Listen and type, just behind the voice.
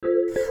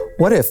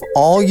What if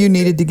all you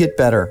needed to get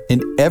better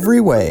in every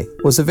way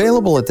was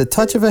available at the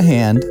touch of a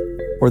hand,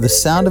 or the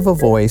sound of a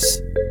voice,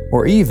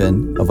 or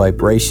even a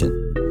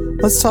vibration?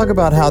 Let's talk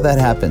about how that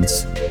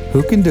happens,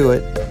 who can do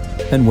it,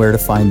 and where to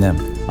find them.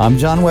 I'm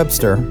John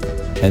Webster,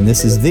 and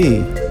this is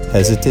The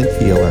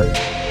Hesitant Healer.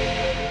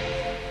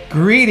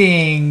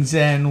 Greetings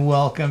and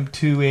welcome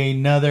to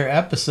another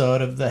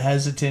episode of The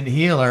Hesitant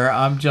Healer.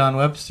 I'm John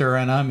Webster,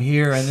 and I'm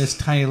here in this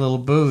tiny little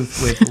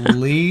booth with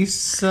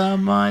Lisa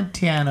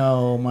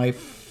Montano, my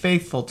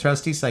faithful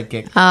trusty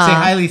sidekick. Say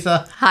hi,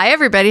 Lisa. Hi,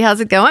 everybody. How's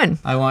it going?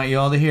 I want you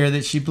all to hear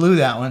that she blew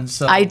that one.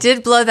 So I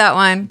did blow that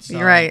one. So,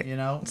 you're right. You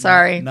know,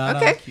 sorry. Not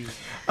okay.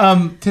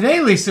 On cue.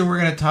 Today, Lisa,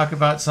 we're going to talk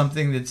about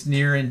something that's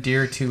near and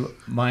dear to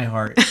my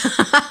heart.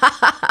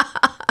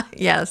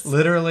 Yes.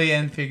 Literally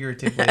and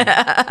figuratively.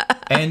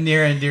 And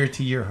near and dear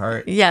to your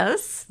heart.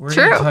 Yes. We're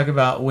going to talk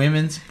about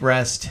women's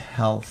breast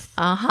health.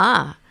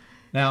 Uh-huh.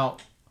 Now,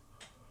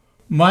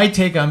 my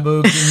take on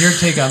boobs and your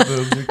take on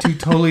boobs are two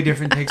totally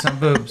different takes on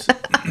boobs.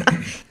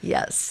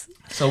 Yes.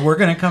 So we're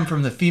going to come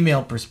from the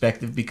female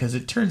perspective because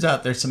it turns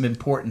out there's some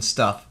important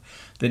stuff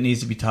that needs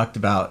to be talked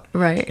about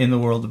in the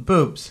world of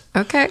boobs.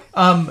 Okay.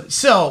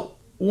 So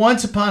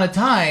once upon a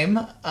time,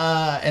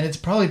 and it's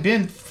probably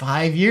been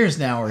 5 years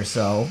now or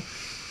so,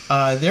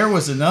 there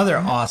was another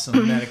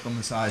awesome medical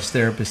massage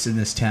therapist in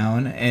this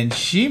town, and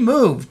she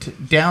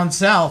moved down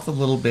south a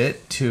little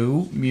bit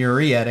to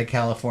Murrieta,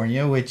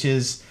 California, which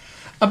is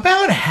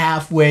about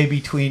halfway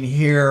between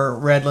here,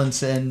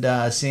 Redlands, and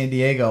San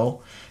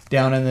Diego,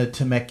 down in the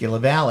Temecula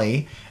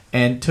Valley,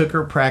 and took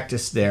her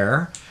practice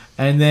there,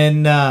 and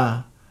then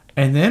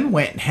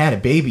went and had a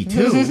baby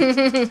too.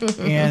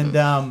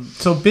 And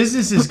so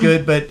business is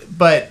good,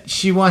 but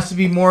she wants to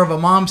be more of a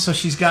mom, so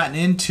she's gotten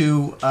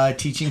into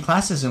teaching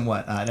classes and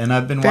whatnot. And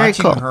I've been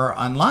watching her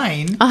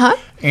online,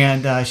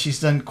 and she's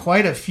done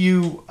quite a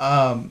few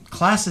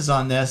classes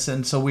on this.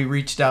 And so we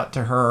reached out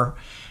to her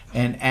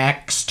and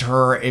asked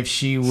her if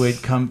she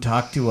would come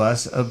talk to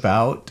us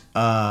about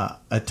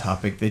a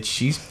topic that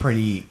she's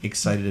pretty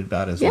excited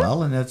about as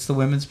well, and that's the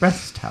women's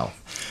breast health.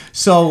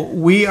 So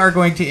we are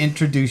going to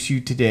introduce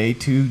you today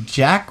to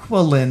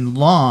Jacquelyn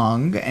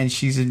Long, and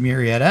she's in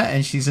Murrieta,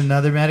 and she's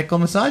another medical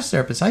massage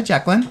therapist. Hi,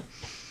 Jacquelyn.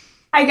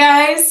 Hi,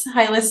 guys.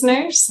 Hi,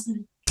 listeners.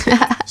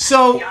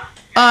 So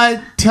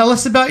tell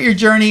us about your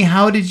journey.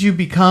 How did you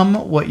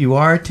become what you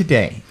are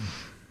today?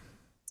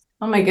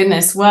 Oh, my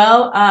goodness.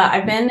 Well,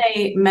 I've been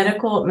a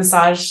medical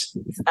massage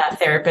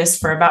therapist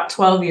for about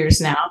 12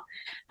 years now.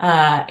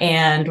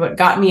 And what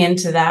got me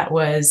into that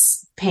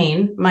was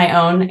pain, my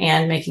own,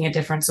 and making a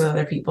difference with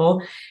other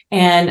people.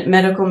 And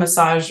medical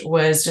massage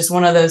was just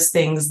one of those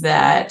things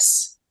that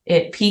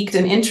it piqued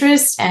an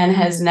interest and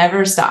has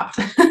never stopped.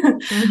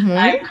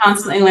 I'm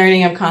constantly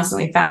learning. I'm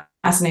constantly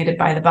fascinated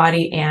by the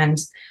body and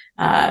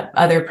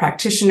other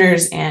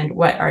practitioners and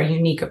what our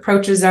unique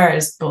approaches are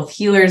as both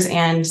healers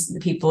and the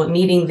people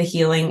needing the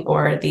healing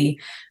or the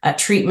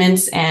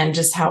treatments, and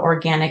just how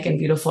organic and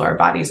beautiful our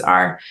bodies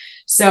are.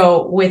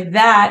 So with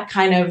that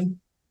kind of,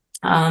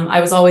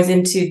 I was always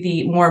into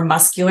the more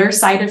muscular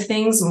side of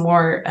things,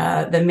 more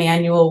the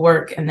manual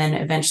work, and then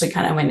eventually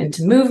kind of went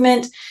into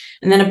movement.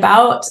 And then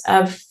about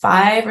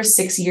 5 or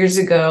 6 years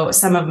ago,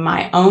 some of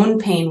my own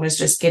pain was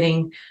just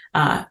getting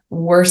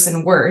worse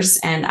and worse.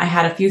 And I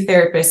had a few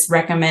therapists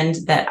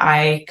recommend that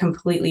I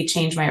completely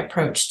change my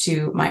approach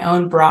to my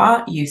own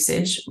bra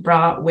usage,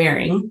 bra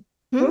wearing.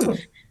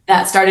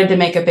 That started to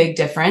make a big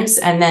difference.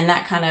 And then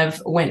that kind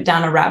of went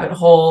down a rabbit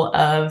hole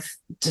of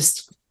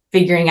just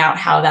figuring out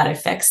how that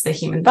affects the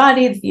human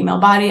body, the female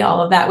body,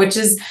 all of that, which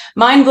is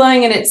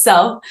mind-blowing in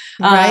itself.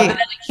 But then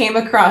I came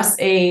across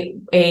a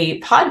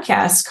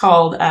podcast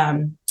called,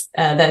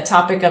 the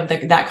topic of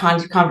that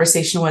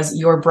conversation was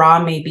 "Your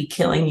Bra May Be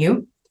Killing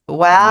You."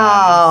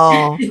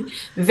 Wow.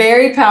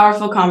 Very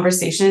powerful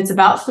conversation. It's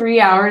about 3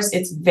 hours.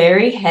 It's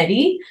very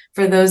heady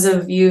for those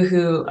of you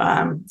who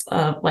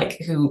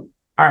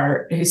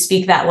who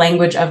speak that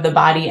language of the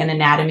body and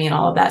anatomy and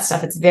all of that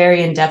stuff. It's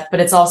very in-depth,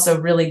 but it's also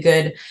really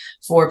good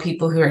for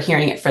people who are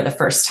hearing it for the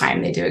first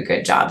time. They do a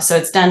good job. So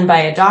it's done by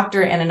a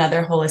doctor and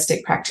another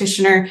holistic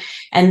practitioner.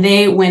 And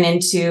they went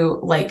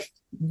into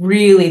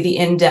really the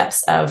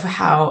in-depths of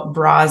how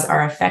bras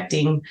are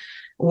affecting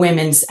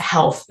women's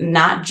health,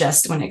 not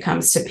just when it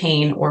comes to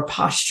pain or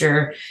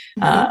posture,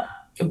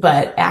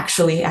 but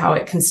actually how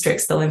it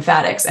constricts the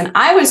lymphatics. And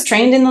I was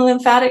trained in the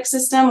lymphatic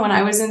system when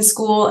I was in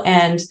school,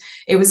 and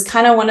it was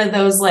kind of one of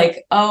those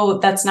oh,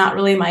 that's not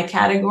really my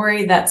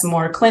category. That's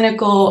more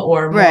clinical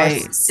or more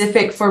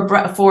specific for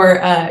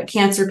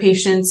cancer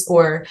patients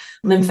or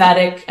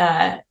lymphatic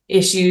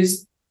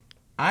issues.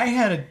 I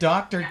had a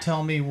doctor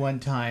tell me one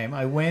time,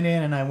 I went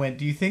in and I went,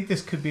 "Do you think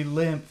this could be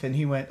lymph?" And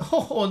he went,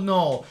 "Oh,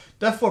 no,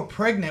 that's for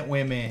pregnant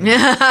women."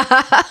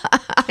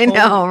 I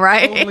know,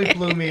 right? Totally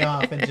blew me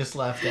off and just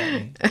laughed at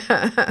me.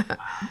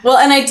 Well,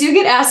 and I do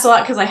get asked a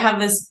lot because I have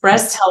this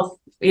breast health,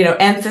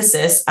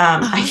 emphasis.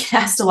 I get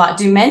asked a lot,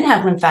 do men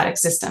have lymphatic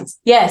systems?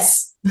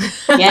 Yes.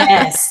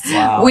 Yes.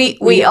 Wow.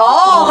 We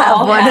all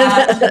have one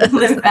of the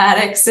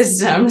lymphatic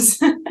systems.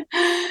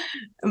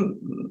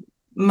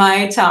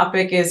 my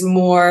topic is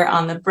more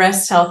on the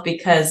breast health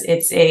because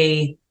it's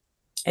a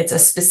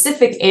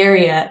specific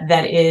area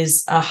that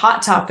is a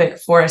hot topic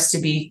for us to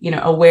be,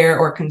 aware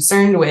or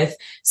concerned with.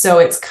 So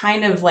it's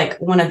kind of like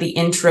one of the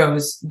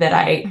intros that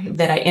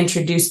I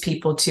introduce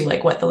people to,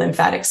 like what the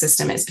lymphatic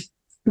system is,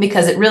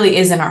 because it really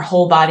is in our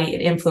whole body.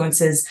 It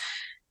influences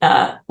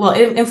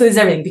it influences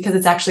everything because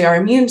it's actually our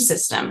immune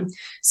system.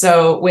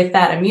 So with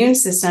that immune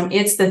system,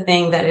 it's the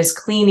thing that is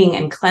cleaning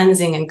and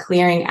cleansing and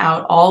clearing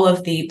out all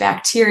of the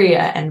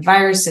bacteria and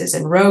viruses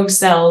and rogue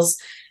cells.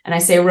 And I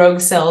say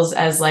rogue cells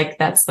as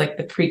that's like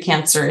the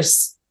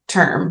precancerous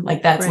term.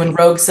 Like that's when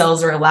rogue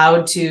cells are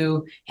allowed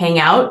to hang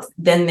out,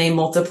 then they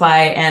multiply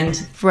and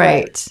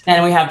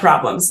we have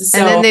problems. So,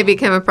 and then they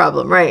become a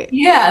problem, right?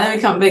 Yeah, they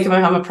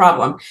become a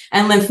problem.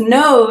 And lymph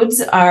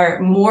nodes are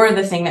more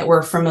the thing that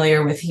we're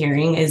familiar with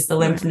hearing. Is the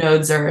lymph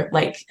nodes are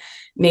like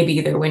maybe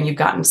either when you've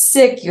gotten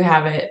sick, you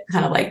have it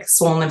kind of like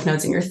swollen lymph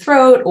nodes in your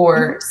throat,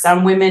 or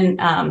some women,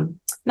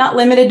 not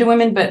limited to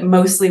women, but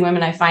mostly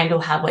women I find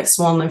will have like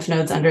swollen lymph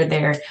nodes under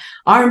their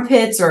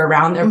armpits or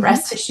around their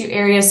breast tissue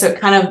area. So it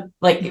kind of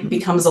like it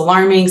becomes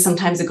alarming.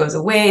 Sometimes it goes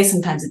away,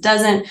 sometimes it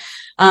doesn't.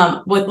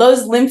 What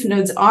those lymph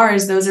nodes are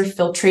is those are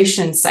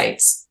filtration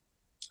sites.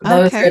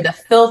 Those are the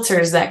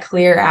filters that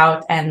clear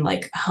out and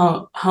like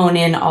hone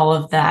in all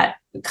of that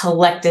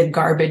collected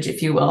garbage,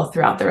 if you will,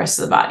 throughout the rest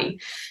of the body.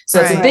 So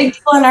it's a big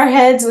deal in our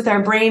heads with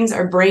our brains.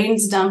 Our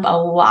brains dump a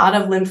lot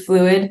of lymph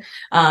fluid,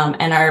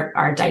 and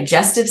our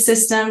digestive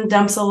system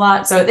dumps a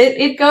lot. So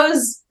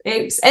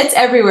it's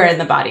everywhere in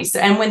the body.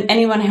 So, and when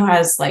anyone who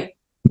has like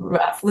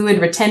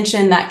fluid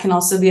retention, that can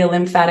also be a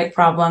lymphatic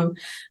problem.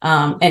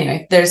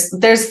 Anyway,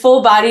 there's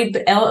full body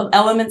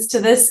elements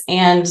to this,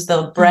 and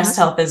the breast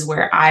health is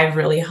where I've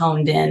really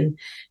honed in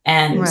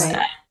and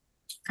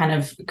kind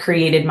of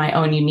created my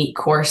own unique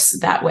course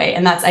that way.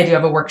 And I do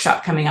have a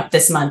workshop coming up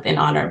this month in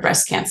honor of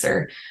breast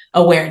cancer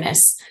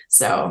awareness.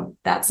 So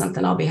that's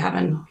something I'll be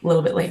having a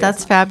little bit later.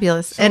 That's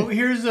fabulous. So and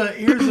here's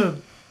a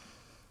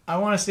I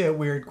want to say a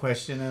weird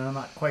question, and I'm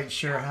not quite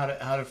sure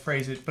how to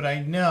phrase it, but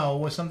I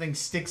know something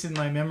sticks in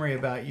my memory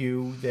about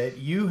you, that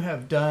you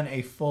have done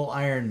a full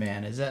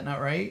Ironman. Is that not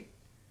right?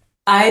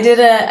 I did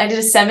a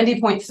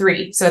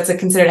 70.3, so it's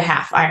considered a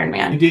half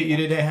Ironman. You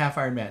did a half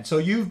Ironman. So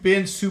you've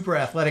been super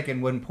athletic at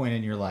one point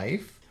in your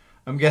life.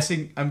 I'm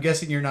guessing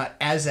you're not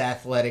as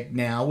athletic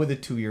now with a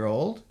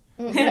 2-year-old.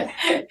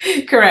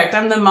 Correct.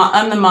 I'm the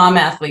mom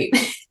athlete.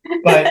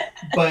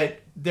 but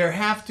there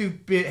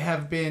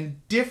have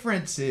been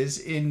differences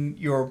in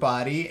your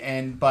body,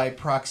 and by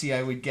proxy,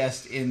 I would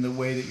guess, in the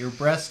way that your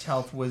breast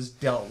health was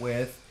dealt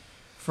with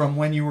from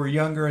when you were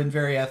younger and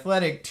very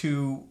athletic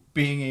to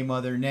being a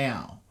mother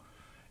now.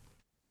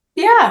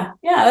 Yeah,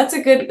 that's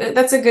a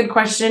good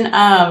question.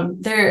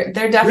 They're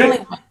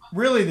definitely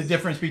really the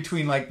difference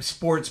between like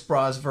sports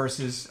bras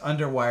versus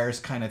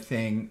underwires kind of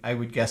thing, I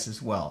would guess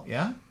as well.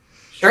 Yeah.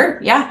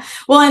 Sure. Yeah.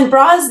 Well, and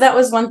bras, that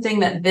was one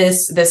thing that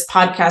this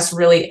podcast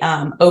really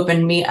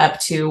opened me up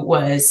to,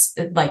 was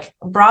like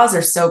bras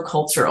are so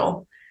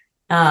cultural.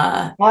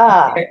 They're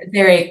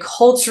a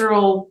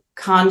cultural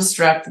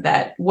construct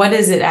that what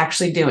is it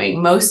actually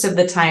doing? Most of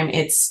the time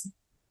it's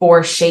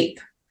for shape.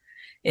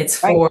 It's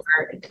for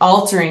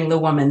altering the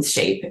woman's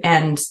shape,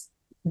 and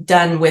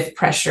done with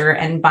pressure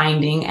and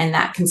binding, and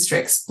that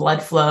constricts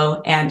blood flow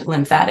and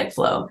lymphatic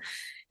flow.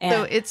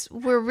 And so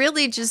we're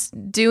really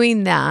just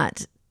doing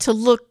that to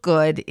look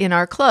good in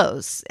our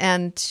clothes,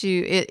 and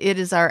it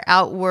is our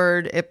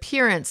outward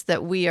appearance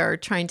that we are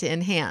trying to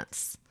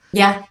enhance.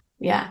 Yeah.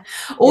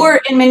 Or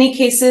in many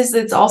cases,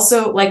 it's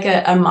also like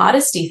a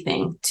modesty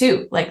thing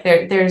too. Like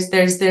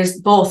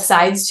there's both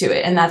sides to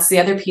it. And that's the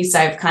other piece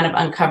I've kind of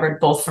uncovered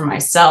both for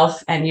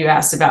myself. And you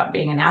asked about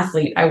being an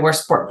athlete. I wore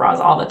sport bras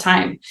all the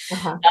time.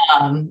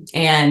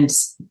 And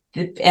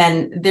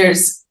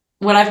there's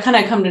what I've kind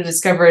of come to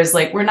discover is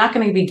like, we're not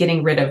going to be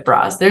getting rid of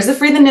bras. There's a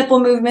free the nipple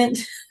movement.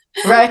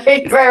 Right.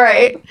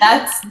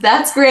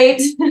 That's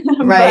great.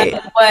 Right.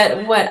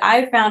 But what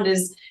I found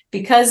is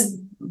because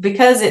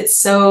it's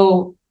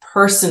so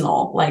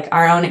personal, like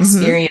our own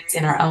experience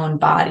in our own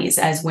bodies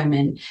as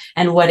women,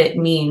 and what it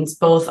means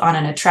both on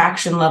an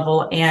attraction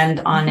level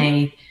and on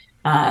a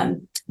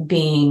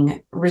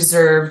being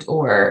reserved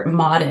or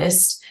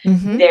modest.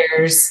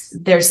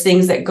 There's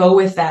things that go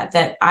with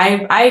that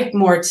I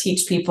more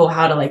teach people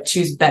how to like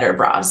choose better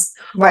bras,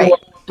 right?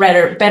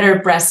 Better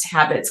breast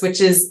habits, which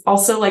is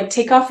also like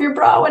take off your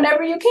bra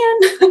whenever you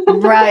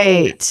can.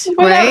 Right.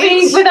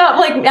 without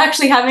like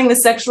actually having the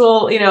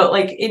sexual,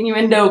 like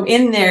innuendo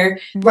in there.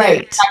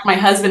 Right. My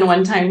husband,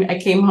 one time I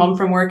came home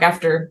from work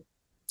after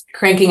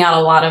cranking out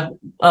a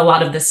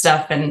lot of this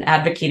stuff and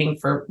advocating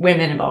for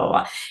women and blah, blah,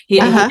 blah. He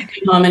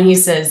came home and he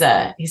says,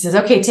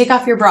 okay, take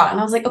off your bra. And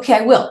I was like, okay,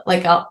 I will.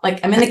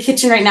 I'm in the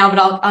kitchen right now, but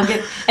I'll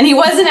get, and he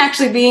wasn't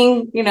actually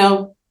being,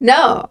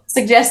 no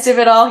suggestive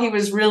at all. He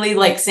was really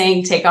like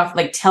saying, take off,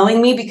 like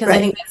telling me, because I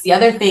think that's the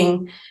other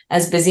thing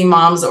as busy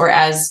moms or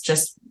as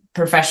just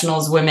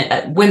professionals,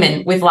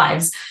 women with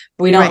lives,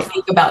 We don't Right.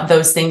 think about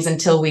those things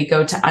until we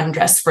go to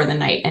undress for the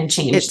night and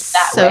change It's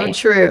that so way.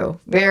 true.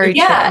 Very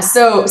Yeah.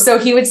 true. So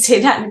he would say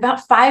that, and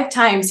about 5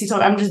 times he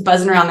told me, I'm just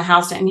buzzing around the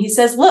house, and he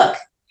says, look,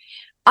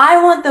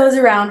 I want those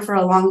around for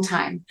a long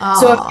time.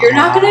 So if you're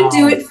not going to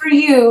do it for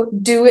you,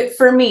 do it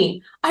for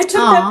me. I took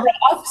that Aw.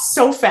 off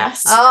so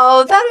fast.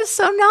 Oh, that is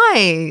so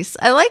nice.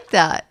 I like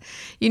that.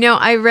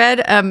 I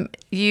read I'm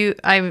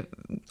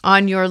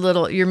on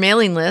your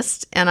mailing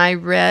list, and I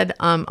read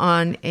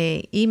on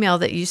a email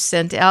that you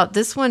sent out.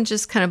 This one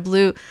just kind of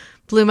blew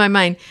my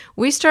mind.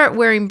 We start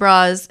wearing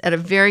bras at a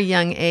very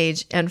young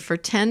age, and for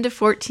 10 to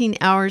 14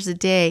 hours a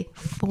day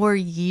for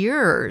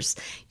years.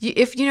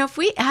 If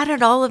we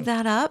added all of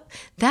that up,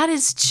 that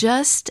is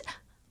just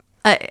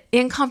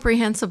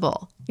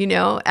incomprehensible.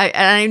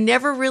 I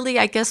never really,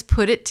 I guess,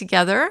 put it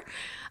together,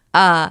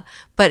 but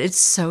it's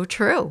so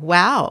true.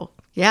 Wow.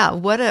 Yeah,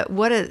 what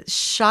a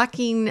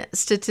shocking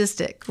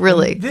statistic,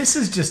 really. This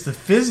is just the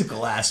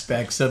physical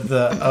aspects of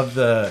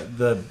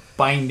the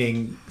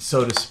binding,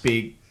 so to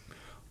speak.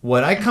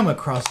 What I come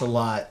across a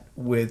lot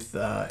with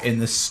in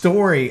the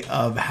story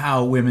of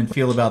how women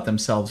feel about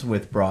themselves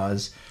with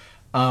bras,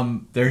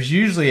 there's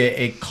usually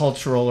a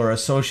cultural or a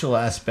social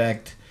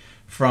aspect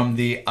from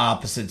the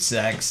opposite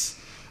sex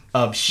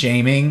of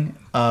shaming,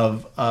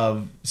 of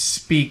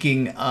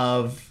speaking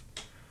of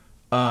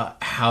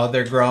how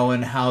they're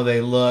growing, how they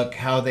look,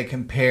 how they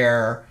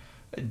compare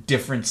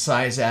different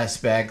size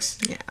aspects.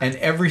 Yeah. And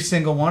every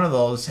single one of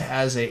those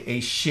has a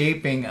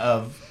shaping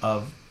of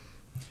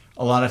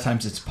a lot of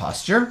times it's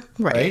posture,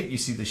 right? You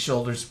see the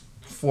shoulders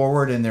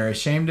forward and they're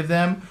ashamed of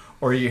them,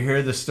 or you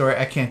hear the story.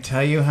 I can't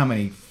tell you how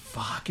many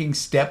fucking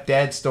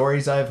stepdad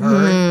stories I've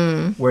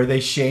heard where they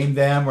shamed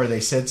them, or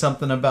they said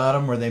something about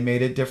them, or they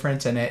made a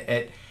difference, and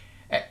at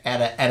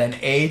an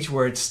age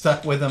where it's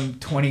stuck with them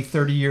 20,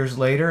 30 years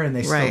later, and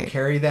they still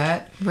carry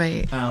that.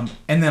 Right. And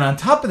then on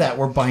top of that,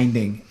 we're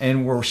binding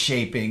and we're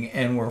shaping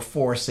and we're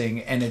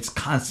forcing, and it's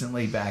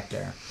constantly back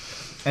there.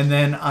 And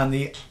then on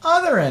the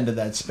other end of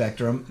that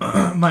spectrum,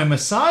 my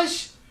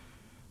massage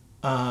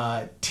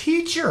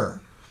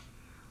teacher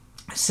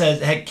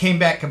came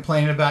back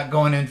complaining about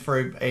going in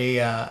for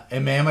a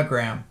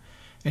mammogram.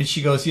 And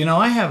she goes,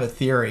 I have a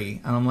theory.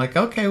 And I'm like,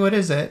 okay, what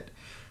is it?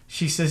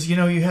 She says, you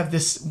have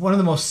this, one of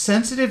the most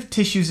sensitive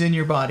tissues in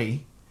your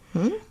body.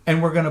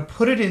 And we're going to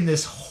put it in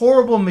this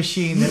horrible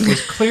machine that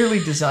was clearly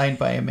designed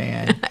by a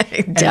man.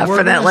 Definitely. And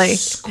we're going to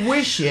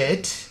squish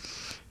it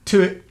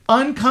to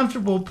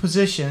uncomfortable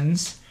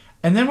positions,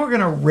 and then we're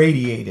going to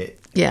radiate it.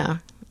 Yeah.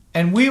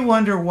 And we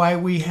wonder why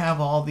we have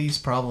all these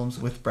problems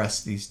with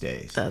breasts these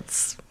days.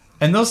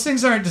 And those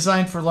things aren't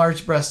designed for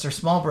large breasts or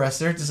small breasts.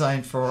 They're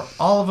designed for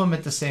all of them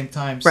at the same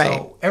time. Right.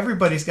 So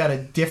everybody's got a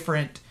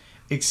different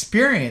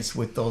experience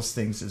with those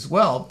things as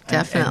well.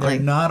 Definitely.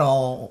 And they're not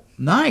all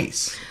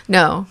nice.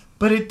 No.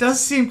 But it does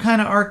seem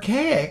kind of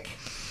archaic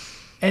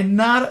and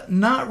not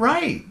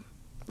right.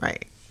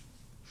 Right.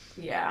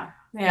 Yeah.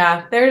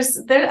 Yeah.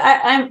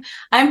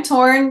 I'm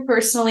torn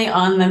personally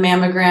on the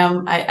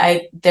mammogram.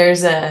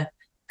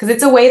 Because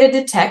it's a way to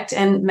detect,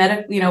 and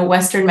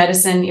Western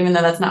medicine, even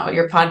though that's not what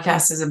your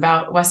podcast is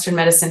about, Western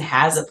medicine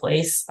has a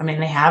place. I mean,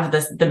 they have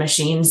the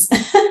machines.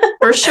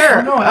 For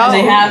sure.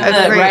 They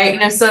have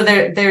right. So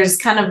there's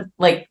kind of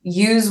like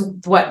use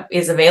what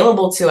is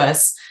available to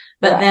us.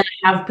 But then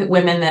I have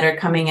women that are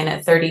coming in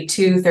at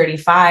 32,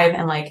 35,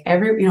 and like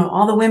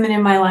all the women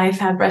in my life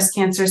have breast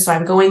cancer. So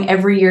I'm going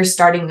every year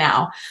starting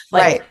now.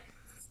 Like,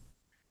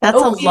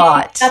 that's a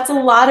lot. That's a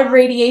lot of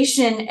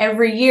radiation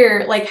every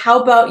year. Like,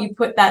 how about you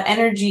put that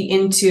energy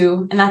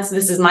into, and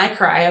this is my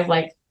cry of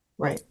like,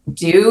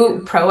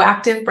 do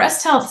proactive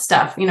breast health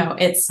stuff.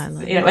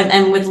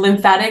 And with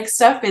lymphatic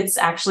stuff, it's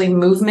actually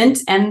movement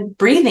and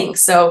breathing.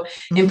 So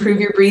improve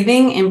your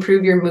breathing,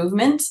 improve your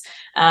movement.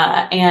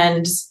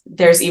 And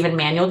there's even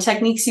manual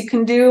techniques you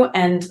can do,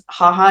 and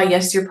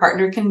yes, your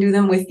partner can do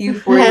them with you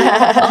for you.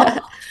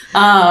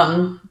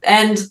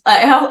 And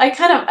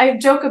I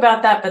joke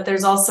about that, but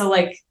there's also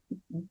like,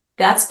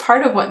 that's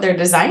part of what they're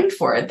designed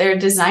for. They're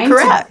designed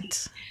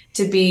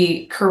to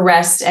be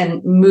caressed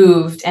and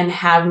moved and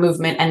have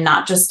movement, and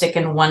not just stick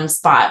in one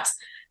spot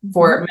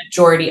for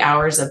majority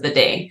hours of the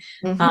day.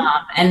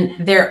 And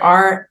there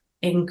are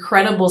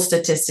incredible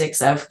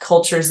statistics of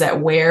cultures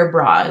that wear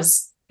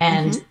bras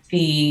and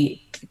the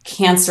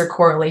cancer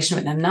correlation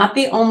with them. Not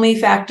the only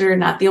factor,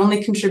 not the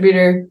only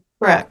contributor.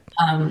 Correct.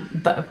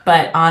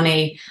 But on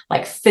a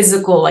like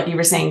physical, like you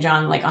were saying,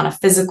 John, like on a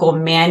physical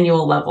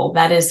manual level,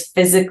 that is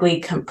physically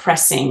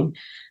compressing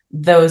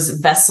those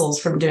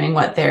vessels from doing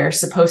what they're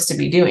supposed to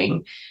be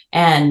doing.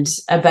 And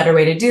a better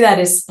way to do that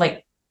is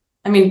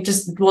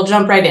we'll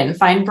jump right in.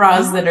 Find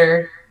bras that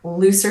are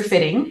looser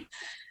fitting.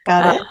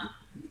 Got it.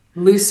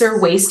 Looser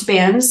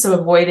waistbands, so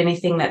avoid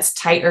anything that's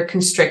tight or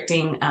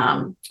constricting.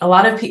 A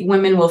lot of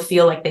women will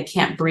feel like they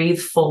can't breathe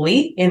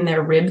fully in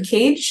their rib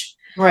cage.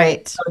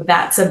 Right. So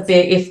that's a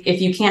big, if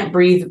you can't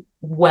breathe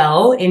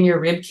well in your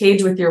rib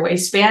cage with your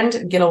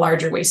waistband, get a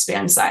larger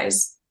waistband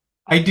size.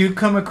 I do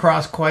come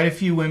across quite a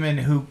few women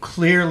who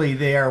clearly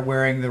they are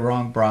wearing the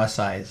wrong bra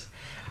size.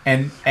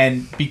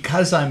 And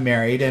because I'm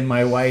married and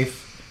my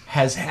wife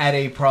has had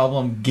a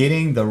problem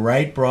getting the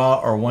right bra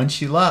or one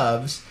she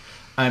loves,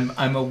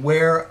 I'm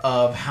aware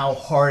of how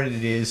hard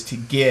it is to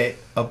get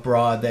a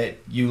bra that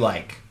you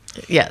like.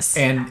 Yes.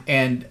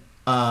 And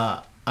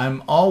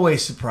I'm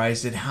always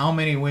surprised at how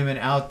many women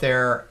out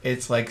there,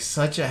 it's like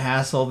such a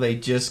hassle, they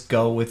just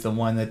go with the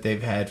one that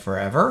they've had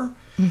forever.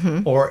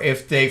 Mm-hmm. Or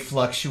if they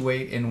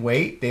fluctuate in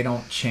weight, they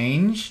don't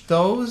change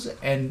those,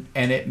 and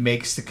it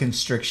makes the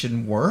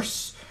constriction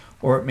worse,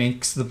 or it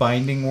makes the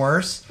binding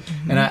worse.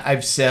 Mm-hmm. And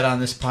I've said on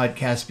this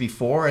podcast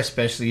before,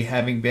 especially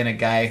having been a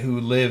guy who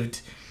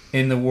lived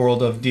in the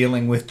world of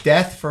dealing with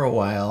death for a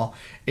while,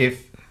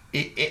 if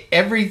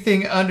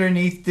everything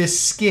underneath this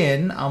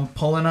skin, I'm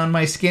pulling on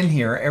my skin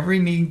here,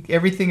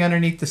 everything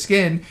underneath the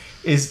skin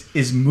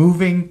is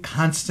moving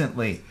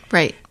constantly.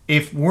 Right.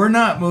 If we're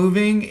not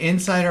moving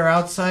inside or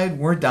outside,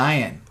 we're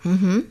dying.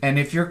 Mm-hmm. And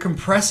if you're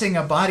compressing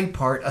a body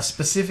part, a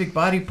specific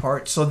body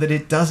part, so that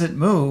it doesn't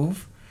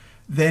move,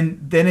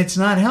 then it's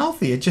not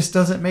healthy. It just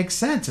doesn't make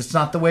sense. It's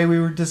not the way we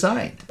were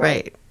designed.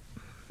 Right.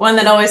 One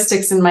that always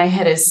sticks in my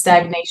head is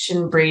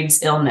stagnation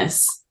breeds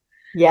illness.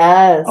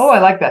 Yes. Oh, I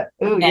like that.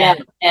 Oh, yeah.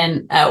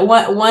 And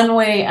one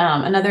way,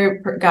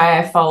 another guy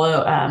I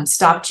follow,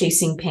 Stop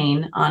Chasing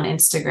Pain on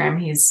Instagram.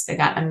 He's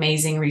got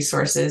amazing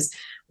resources.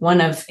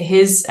 One of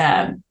his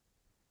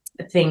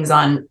things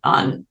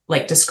on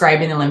like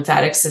describing the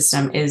lymphatic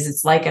system is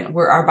it's like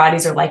our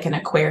bodies are like an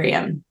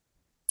aquarium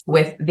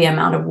with the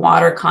amount of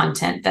water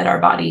content that our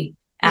body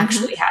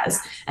actually has.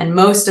 And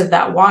most of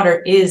that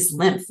water is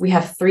lymph. We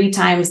have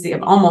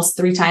almost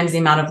three times the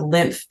amount of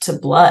lymph to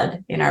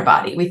blood in our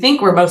body. We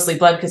think we're mostly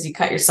blood because you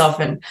cut yourself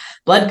and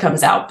blood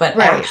comes out, but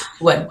right.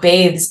 What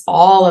bathes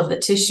all of the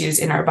tissues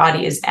in our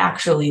body is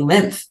actually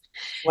lymph.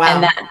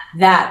 Wow. And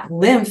that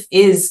lymph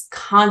is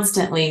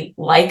constantly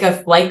like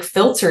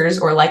filters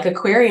or like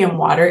aquarium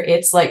water.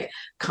 It's like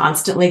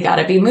constantly got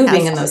to be moving.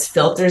 Absolutely. And those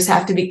filters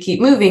have to keep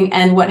moving.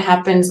 And what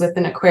happens with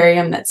an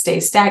aquarium that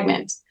stays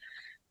stagnant?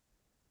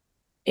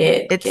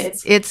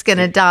 It's going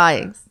to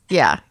die.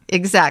 Yeah,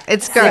 exactly.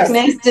 It's gross.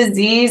 Sickness,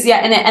 disease. Yeah.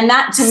 And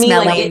that to me,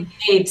 like it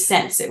made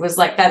sense. It was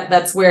like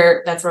that's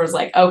where I was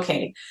like,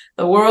 okay,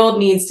 the world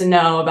needs to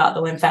know about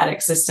the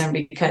lymphatic system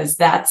because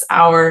that's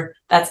our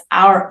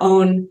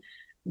own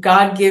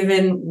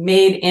God-given,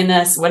 made in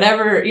us,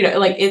 whatever,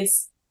 like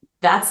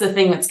that's the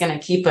thing that's going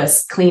to keep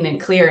us clean and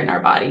clear in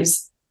our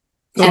bodies.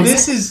 So and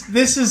this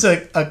is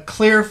a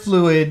clear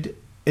fluid.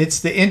 It's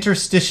the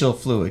interstitial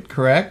fluid,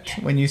 correct?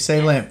 When you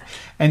say lymph.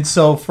 And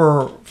so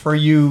for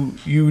you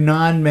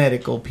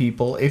non-medical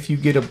people, if you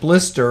get a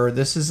blister,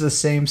 this is the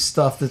same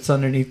stuff that's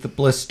underneath the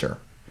blister,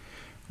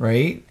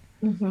 right?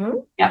 Mm-hmm.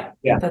 Yep.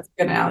 Yeah. That's a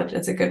good analogy.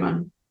 That's a good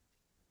one.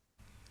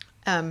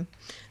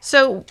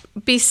 So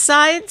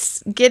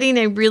besides getting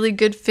a really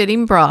good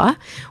fitting bra,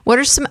 what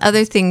are some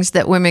other things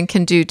that women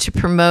can do to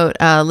promote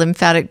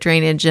lymphatic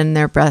drainage in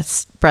their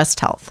breast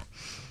health?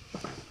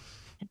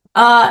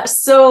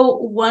 So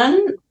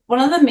one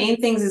of the main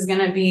things is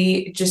going to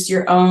be just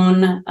your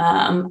own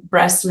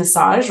breast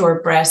massage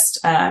or breast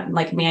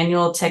like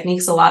manual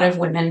techniques. A lot of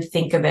women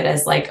think of it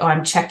as like, oh,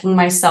 I'm checking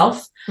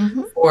myself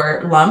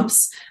for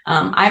lumps.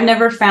 I've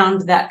never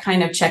found that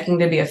kind of checking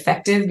to be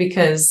effective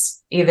because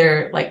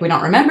either like we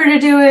don't remember to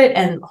do it,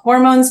 and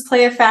hormones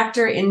play a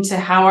factor into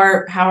how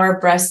our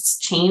breasts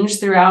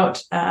change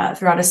throughout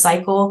a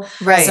cycle.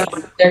 Right. So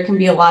there can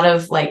be a lot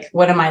of like,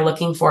 what am I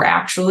looking for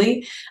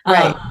actually?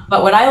 Right.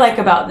 But what I like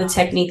about the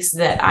techniques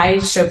that I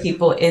show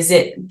people is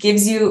it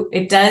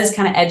does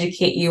kind of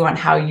educate you on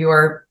how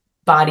your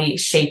body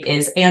shape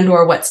is and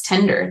or what's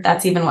tender.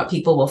 That's even what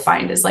people will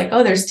find is like,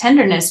 oh, there's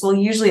tenderness. Well,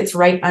 usually it's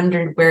right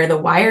under where the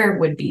wire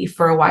would be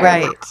for a wire.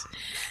 Right. Lock.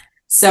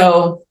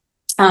 So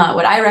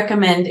what I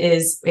recommend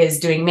is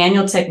doing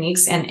manual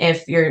techniques. And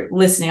if you're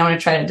listening, I'm going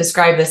to try to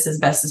describe this as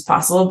best as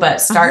possible,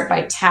 but start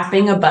by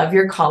tapping above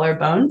your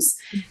collarbones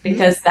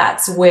because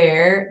that's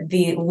where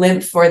the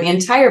lymph for the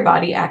entire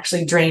body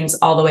actually drains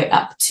all the way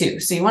up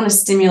to. So you want to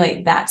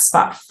stimulate that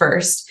spot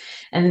first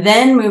and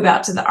then move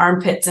out to the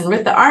armpits. And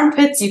with the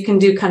armpits, you can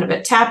do kind of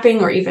a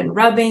tapping or even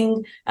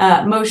rubbing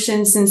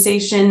motion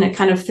sensation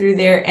kind of through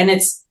there.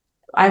 And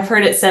I've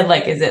heard it said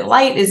like, is it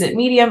light? Is it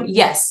medium?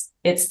 Yes.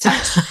 It's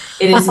touch.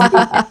 It is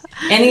movement.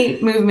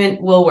 Any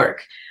movement will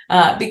work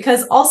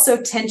because also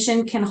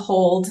tension can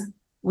hold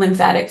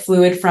lymphatic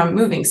fluid from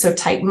moving. So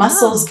tight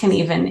muscles can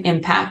even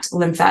impact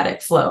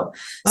lymphatic flow.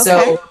 Okay.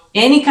 So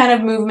any kind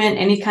of movement,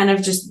 any kind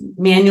of just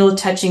manual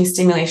touching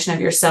stimulation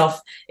of yourself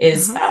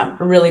is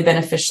really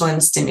beneficial in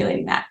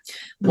stimulating that.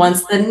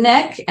 Once the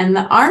neck and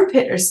the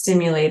armpit are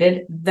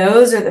stimulated,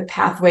 those are the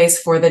pathways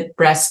for the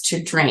breast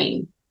to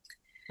drain.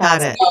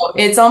 Got it. So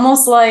it's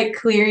almost like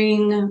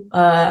clearing,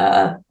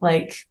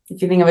 like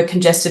if you think of a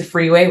congested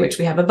freeway, which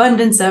we have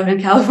abundance of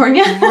in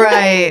California.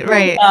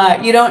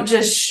 Right. You don't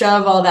just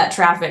shove all that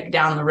traffic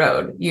down the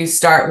road. You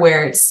start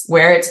where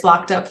it's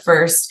blocked up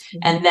first,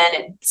 and then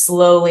it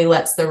slowly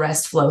lets the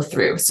rest flow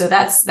through. So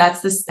that's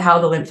how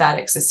the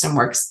lymphatic system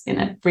works in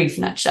a brief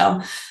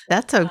nutshell.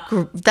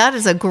 That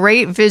is a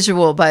great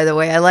visual, by the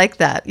way. I like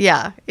that.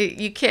 Yeah.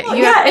 You can't.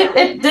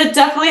 It did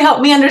definitely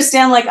help me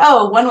understand, like,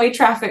 oh, one-way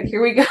traffic.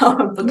 Here we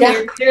go.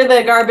 Clear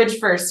the garbage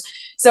first.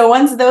 So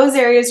once those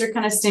areas are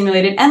kind of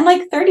stimulated, and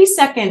like 30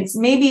 seconds,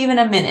 maybe even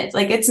a minute,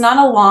 like it's not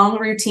a long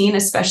routine,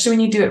 especially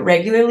when you do it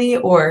regularly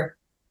or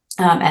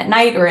at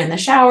night or in the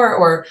shower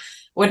or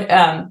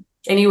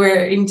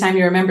anywhere, anytime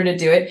you remember to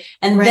do it.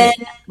 And then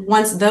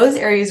once those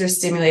areas are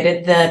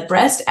stimulated, the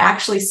breast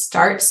actually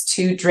starts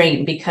to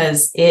drain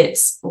because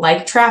it's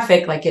like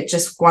traffic, like it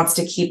just wants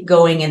to keep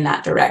going in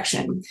that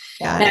direction.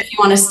 And if you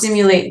want to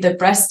stimulate the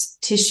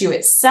breast tissue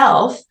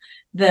itself,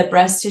 the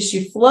breast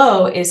tissue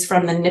flow is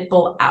from the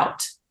nipple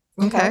out.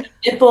 Okay.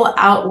 Nipple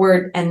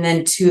outward and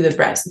then to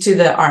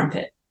the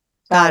armpit.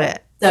 Got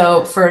it.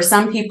 So for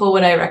some people,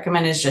 what I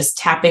recommend is just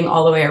tapping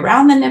all the way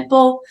around the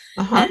nipple.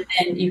 And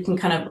then you can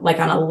kind of like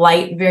on a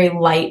light, very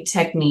light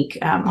technique,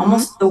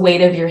 almost the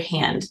weight of your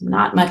hand,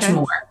 not much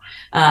more,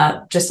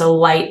 just a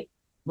light,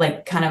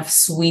 like kind of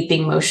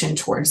sweeping motion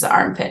towards the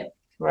armpit.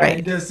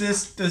 Right. Does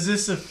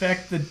this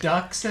affect the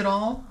ducts at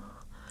all?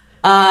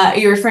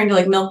 You're referring to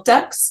like milk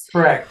ducts?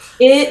 Correct.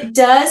 It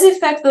does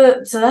affect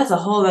so that's a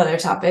whole other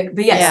topic,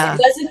 but yes,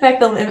 it does affect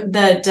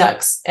the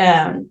ducts.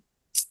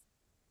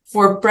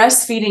 For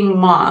breastfeeding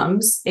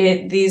moms,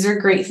 these are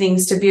great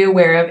things to be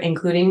aware of,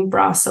 including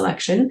bra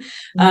selection,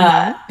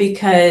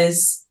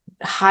 because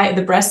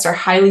the breasts are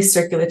highly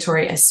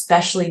circulatory,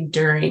 especially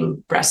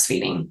during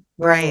breastfeeding.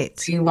 Right.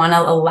 So you want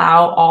to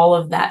allow all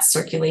of that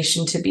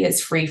circulation to be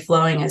as free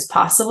flowing as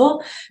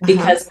possible,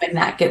 because when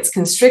that gets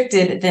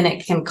constricted, then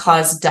it can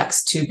cause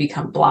ducts to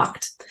become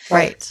blocked.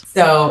 Right.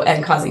 So,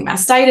 and causing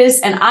mastitis.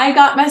 And I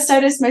got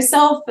mastitis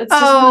myself. It's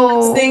just one of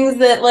those things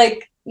that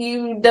like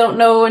you don't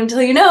know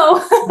until you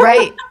know.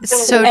 Right.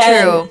 So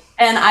true.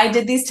 And I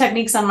did these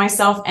techniques on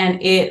myself, and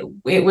it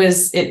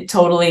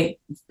totally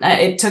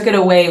took it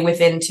away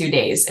within 2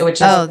 days,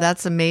 which is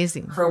that's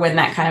amazing for when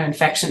that kind of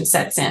infection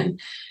sets in.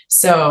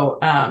 So,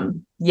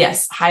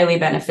 yes, highly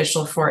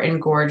beneficial for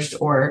engorged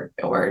or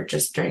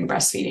just during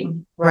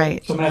breastfeeding.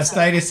 Right. So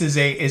mastitis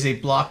is a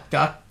blocked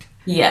duct.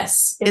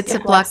 Yes. It's a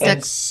blocked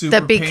duct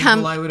that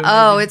become,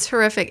 it's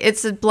horrific.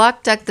 It's a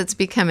blocked duct that's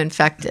become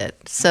infected.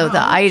 So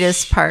the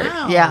itis part.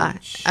 Ouch. Yeah.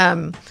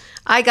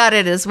 I got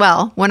it as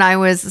well when I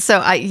was,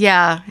 so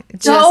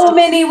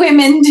many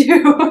women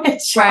do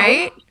it.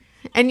 Right.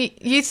 And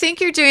you think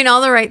you're doing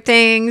all the right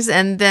things,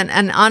 and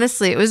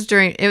honestly, it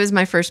was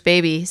my first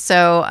baby.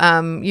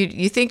 So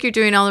you think you're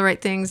doing all the right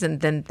things,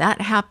 and then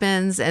that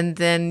happens, and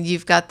then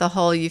you've got the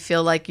whole you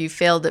feel like you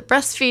failed at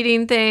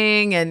breastfeeding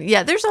thing, and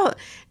there's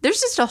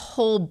just a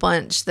whole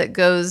bunch that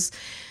goes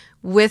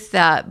with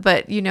that.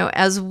 But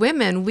as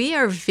women, we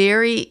are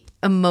very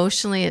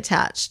emotionally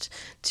attached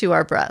to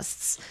our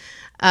breasts.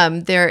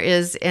 There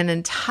is an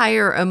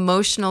entire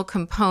emotional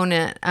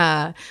component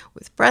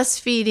with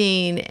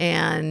breastfeeding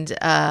and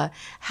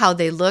how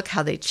they look,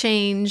 how they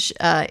change.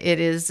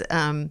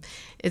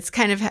 It's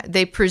kind of,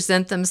 they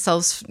present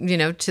themselves,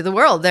 to the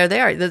world. There they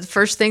are. The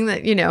first thing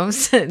that,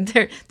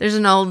 there's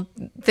an old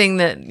thing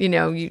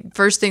that,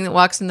 first thing that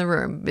walks in the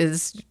room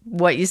is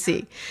what you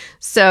see.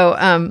 So,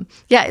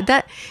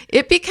 that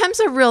it becomes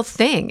a real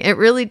thing. It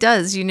really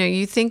does.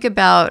 You think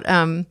about,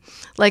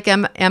 like,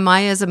 am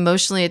I as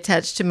emotionally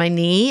attached to my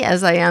knee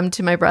as I am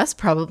to my breast?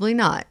 Probably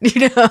not,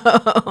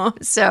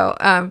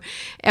 So,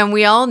 and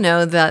we all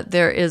know that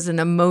there is an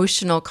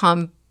emotional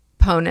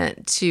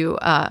component to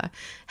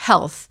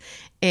health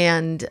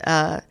and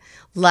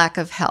lack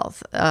of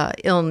health,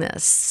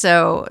 illness.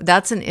 So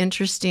that's an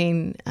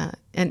interesting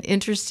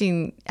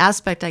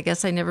aspect. I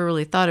guess I never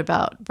really thought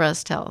about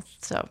breast health.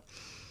 So.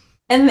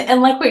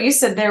 And like what you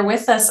said, they're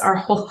with us our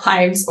whole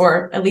lives,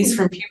 or at least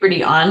from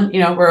puberty on,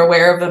 we're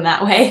aware of them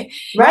that way.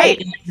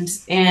 Right.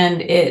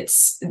 And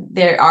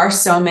there are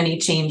so many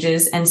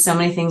changes and so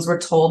many things we're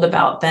told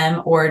about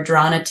them or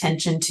drawn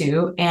attention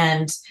to.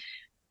 And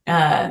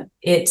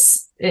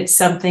it's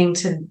something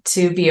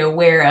to be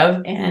aware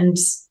of and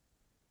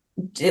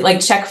like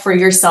check for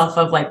yourself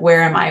of like,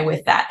 where am I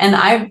with that? And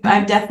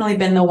I've definitely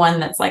been the one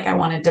that's like, I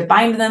wanted to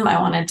bind them. I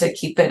wanted to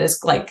keep it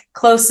as like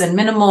close and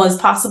minimal as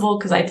possible,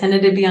 because I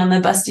tended to be on the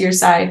bustier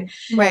side.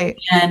 Right.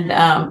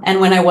 And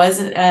when I was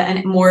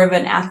more of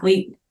an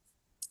athlete,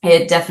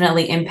 it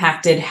definitely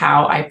impacted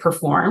how I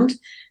performed.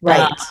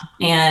 Right.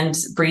 And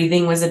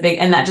breathing was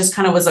and that just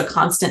kind of was a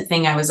constant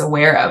thing I was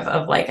aware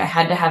of like, I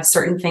had to have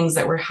certain things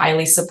that were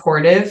highly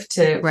supportive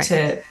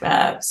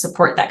to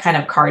support that kind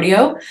of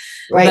cardio.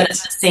 Right. But at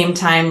the same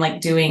time, like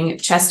doing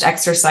chest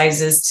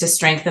exercises to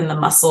strengthen the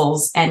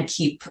muscles and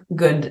keep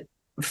good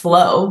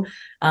flow,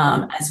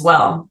 as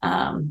well.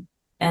 And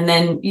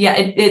then,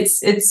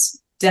 it's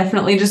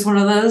definitely just one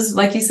of those,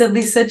 like you said,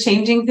 Lisa,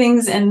 changing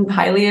things and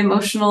highly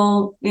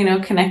emotional,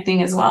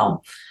 connecting as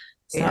well.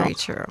 So. Very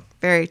true.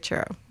 Very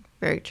true.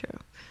 Very true.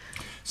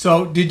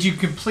 So did you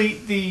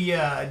complete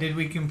did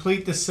we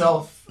complete the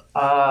self,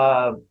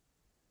 what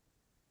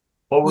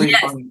were you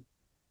on?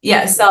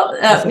 Yeah. So,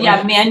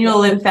 manual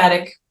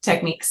lymphatic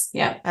techniques.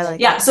 Yeah. I like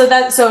that.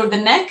 So the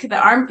neck, the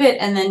armpit,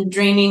 and then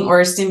draining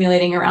or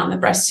stimulating around the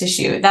breast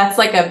tissue. That's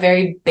like a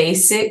very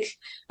basic,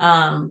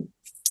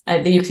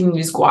 you can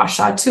use gua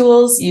sha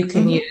tools. You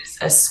can use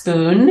a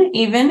spoon,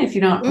 even if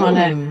you don't want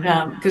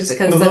to, because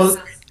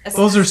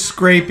those are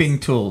scraping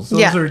tools.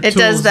 Those are it tools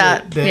does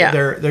that.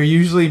 They're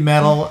usually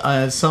metal.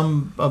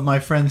 Some of my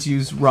friends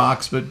use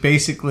rocks, but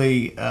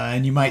basically,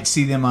 and you might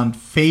see them on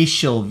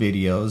facial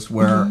videos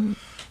where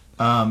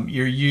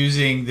you're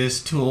using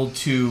this tool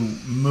to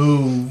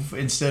move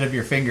instead of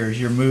your fingers.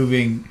 You're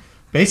moving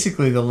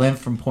basically the lymph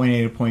from point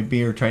A to point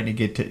B, or trying to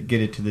get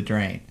it to the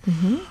drain.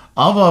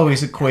 I've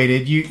always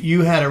equated,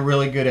 you had a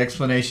really good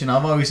explanation.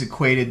 I've always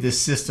equated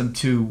this system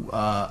to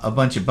a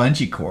bunch of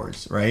bungee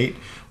cords, right?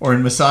 Or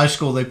in massage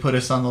school, they put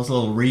us on those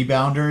little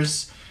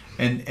rebounders,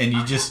 and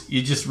you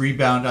just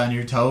rebound on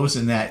your toes,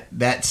 and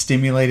that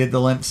stimulated the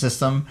lymph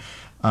system.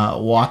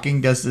 Walking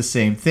does the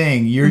same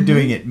thing. You're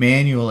doing it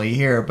manually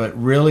here, but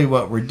really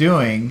what we're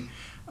doing,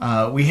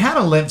 we had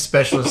a lymph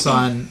specialist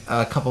on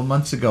a couple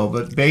months ago,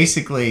 but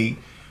basically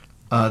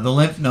the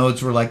lymph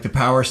nodes were like the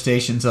power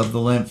stations of the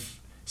lymph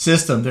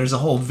system. There's a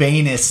whole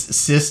venous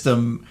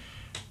system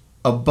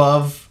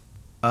above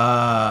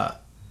the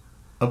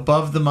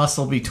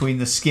muscle between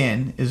the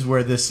skin is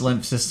where this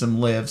lymph system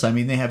lives. I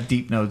mean, they have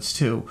deep nodes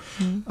too,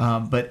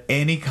 but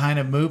any kind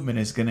of movement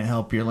is going to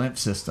help your lymph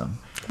system.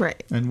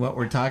 Right. And what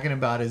we're talking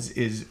about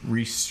is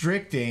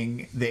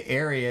restricting the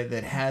area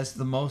that has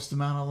the most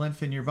amount of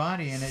lymph in your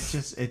body, and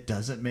it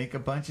doesn't make a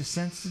bunch of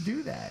sense to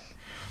do that.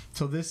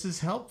 So this is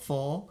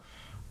helpful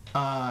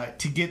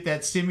to get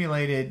that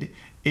stimulated.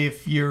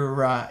 If you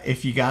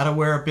got to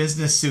wear a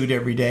business suit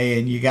every day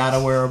and you got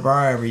to wear a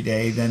bra every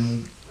day,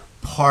 then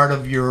part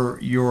of your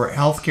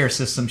healthcare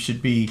system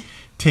should be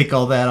take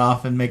all that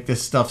off and make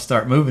this stuff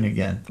start moving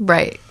again.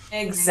 Right.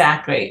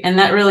 Exactly. And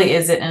that really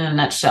is it in a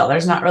nutshell.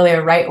 There's not really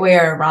a right way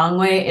or a wrong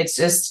way. It's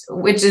just,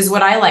 which is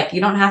what I like. You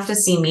don't have to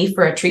see me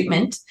for a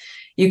treatment.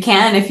 You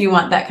can, if you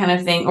want that kind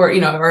of thing, or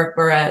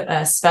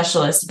a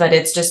specialist, but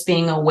it's just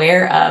being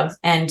aware of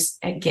and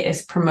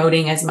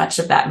promoting as much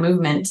of that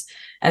movement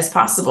as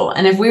possible.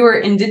 And if we were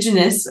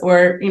indigenous,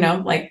 or,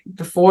 like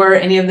before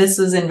any of this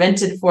was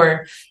invented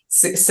for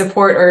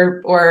support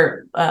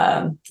or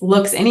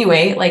looks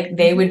anyway, like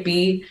they would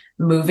be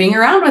moving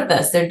around with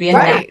us. There'd be a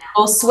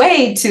natural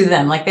sway to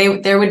them. Like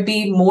there would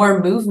be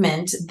more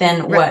movement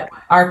than what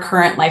our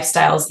current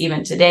lifestyles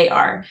even today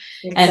are.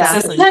 Exactly.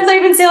 And so sometimes I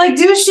even say, like,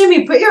 do a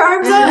shimmy, put your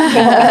arms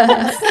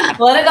up,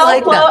 let it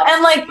all flow,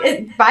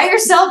 and by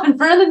yourself in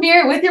front of the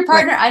mirror with your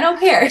partner. I don't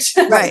care. Just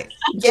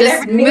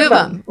move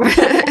them.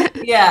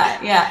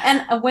 Yeah.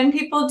 And when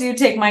people do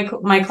take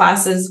my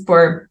classes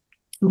for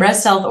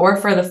breast health or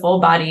for the full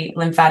body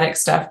lymphatic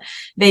stuff,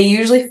 they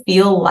usually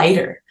feel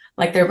lighter.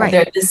 Like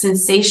the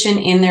sensation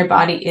in their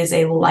body is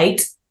a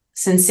light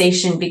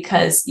sensation,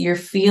 because you're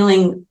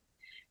feeling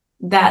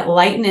that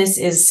lightness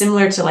is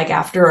similar to like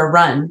after a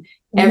run.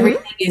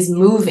 Everything is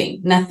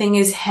moving. Nothing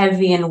is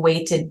heavy and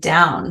weighted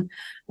down,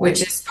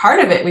 which is part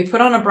of it. We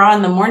put on a bra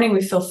in the morning,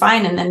 we feel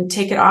fine, and then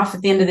take it off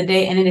at the end of the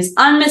day, and it is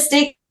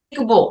unmistakable.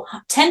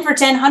 10 for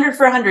 10, 100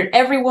 for 100.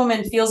 Every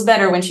woman feels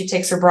better when she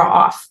takes her bra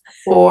off.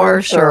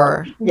 For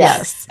sure.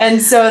 Yes. And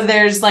so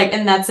there's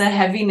and that's a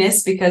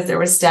heaviness because there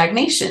was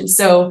stagnation.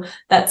 So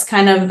that's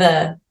kind of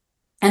the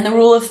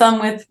rule of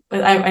thumb with,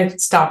 I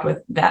stopped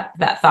with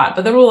that thought,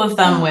 but the rule of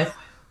thumb with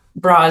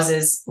bras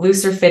is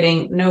looser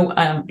fitting, no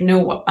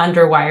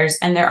underwires.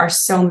 And there are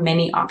so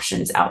many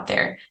options out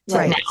there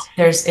now.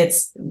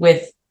 It's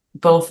with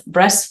both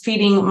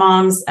breastfeeding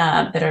moms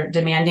that are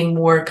demanding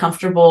more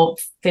comfortable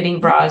fitting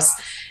bras,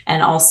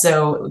 and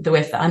also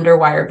with the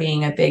underwire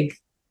being a big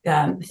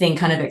thing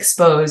kind of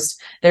exposed.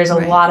 There's a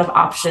lot of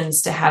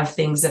options to have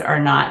things that are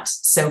not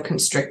so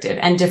constrictive,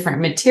 and different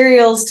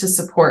materials to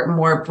support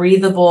more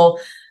breathable,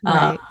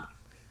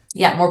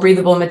 more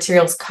breathable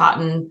materials,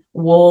 cotton,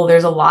 wool.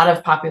 There's a lot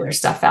of popular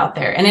stuff out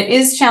there, and it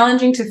is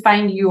challenging to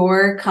find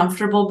your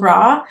comfortable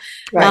bra.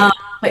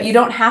 But you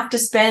don't have to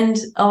spend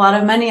a lot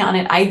of money on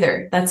it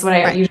either. That's what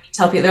I usually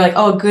tell people. They're like,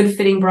 oh, a good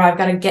fitting bra, I've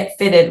got to get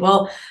fitted.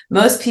 Well,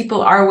 most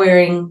people are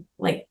wearing,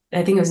 like,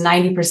 I think it was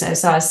 90%. I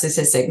saw a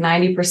statistic,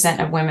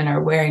 90% of women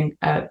are wearing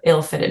a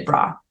ill-fitted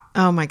bra.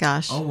 Oh my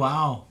gosh. Oh,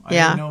 wow. I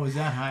didn't know it was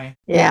that high.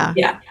 Yeah.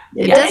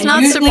 It does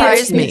not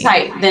surprise me. Too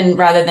tight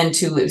rather than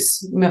too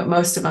loose.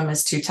 Most of them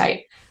is too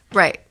tight.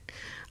 Right.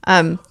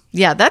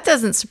 That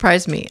doesn't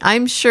surprise me.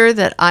 I'm sure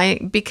that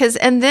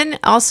and then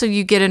also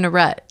you get in a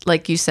rut,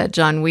 like you said,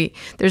 John.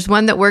 There's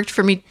one that worked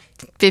for me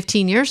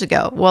 15 years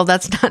ago. Well,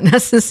 that's not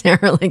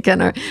necessarily going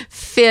to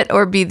fit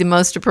or be the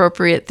most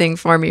appropriate thing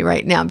for me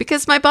right now,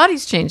 because my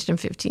body's changed in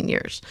 15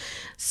 years.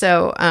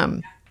 So,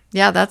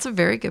 that's a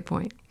very good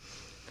point.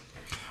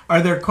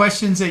 Are there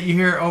questions that you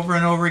hear over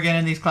and over again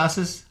in these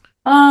classes?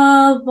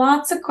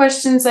 Lots of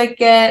questions I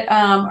get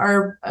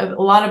are a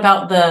lot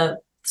about the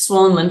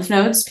swollen lymph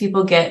nodes.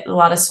 People get a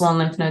lot of swollen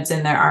lymph nodes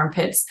in their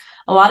armpits.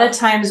 A lot of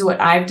times what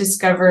I've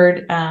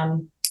discovered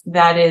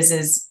that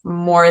is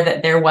more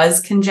that there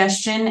was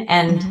congestion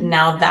and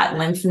now that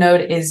lymph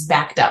node is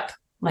backed up.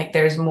 Like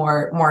there's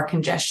more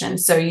congestion.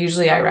 So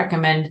usually I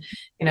recommend,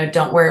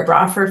 don't wear a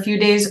bra for a few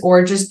days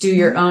or just do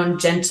your own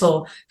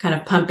gentle kind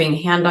of pumping,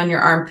 hand on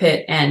your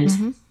armpit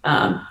and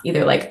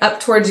either like up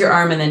towards your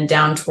arm and then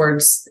down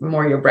towards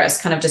more your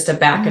breast, kind of just a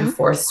back and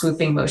forth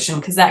swooping motion.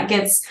 Because that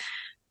gets,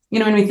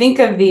 when we think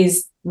of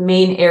these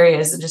main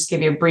areas, I'll just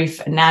give you a brief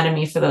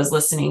anatomy for those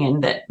listening in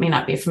that may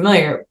not be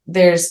familiar.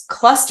 There's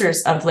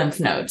clusters of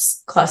lymph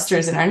nodes,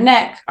 clusters in our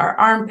neck, our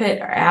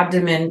armpit, our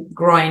abdomen,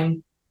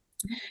 groin.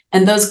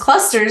 And those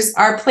clusters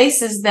are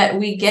places that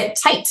we get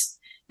tight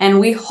and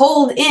we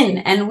hold in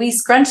and we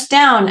scrunch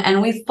down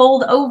and we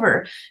fold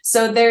over.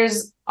 So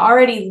there's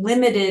already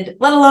limited,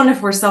 let alone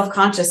if we're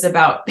self-conscious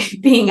about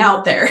being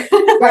out there.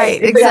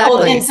 Right,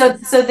 exactly. And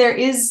so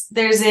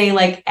there's a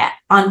like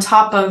on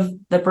top of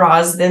the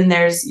bras, then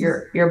there's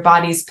your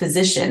body's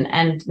position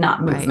and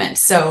not movement. Right.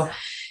 So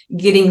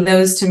getting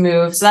those to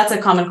move. So that's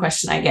a common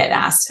question I get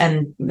asked.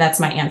 And that's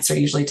my answer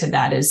usually to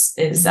that is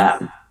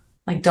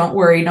like, don't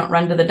worry, don't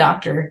run to the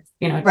doctor,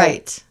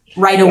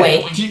 right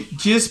away.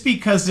 Just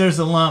because there's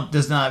a lump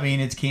does not mean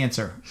it's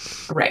cancer.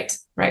 Right.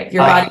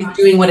 Your body's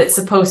doing what it's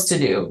supposed to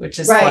do, which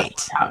is out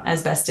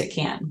as best it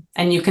can.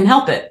 And you can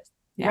help it.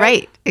 Yeah.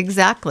 Right.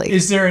 Exactly.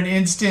 Is there an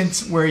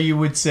instance where you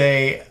would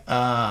say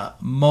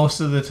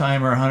most of the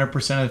time or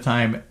 100% of the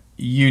time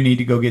you need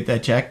to go get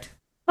that checked?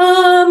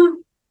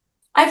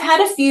 I've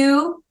had a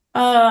few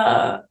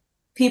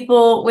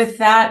people with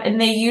that, and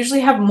they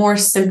usually have more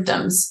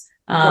symptoms.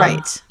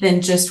 Than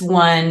just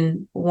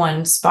one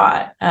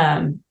spot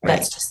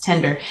that's just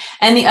tender.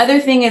 And the other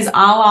thing is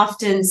I'll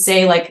often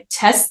say, like,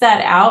 test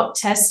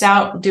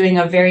out doing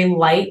a very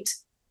light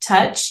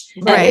touch.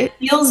 And if it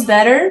feels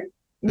better,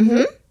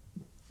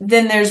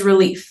 then there's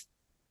relief.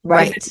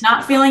 Right. If it's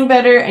not feeling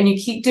better and you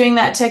keep doing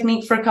that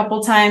technique for a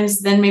couple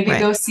times, then maybe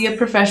go see a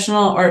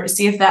professional or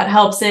see if that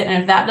helps it.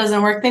 And if that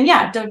doesn't work, then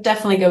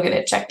definitely go get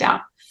it checked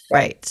out.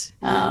 Right.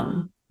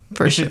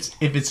 For sure.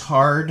 If it's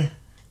hard,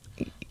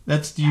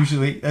 that's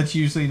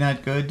usually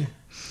not good.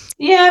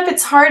 Yeah, if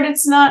it's hard,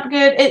 it's not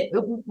good.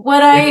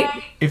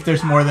 If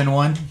there's more than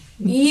one.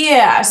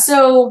 Yeah.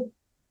 So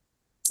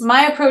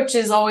my approach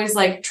is always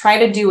like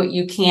try to do what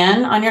you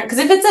can on your, because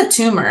if it's a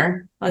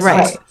tumor,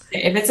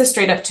 if it's a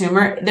straight up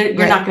tumor,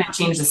 you're not going to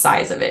change the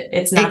size of it.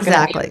 It's not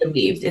going to be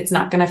relieved. It's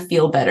not going to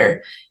feel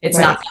better. It's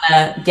not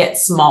going to get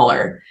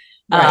smaller.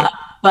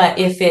 But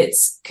if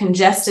it's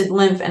congested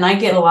lymph, and I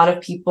get a lot of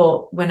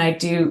people when I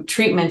do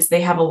treatments,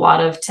 they have a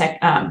lot of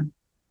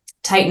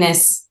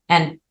tightness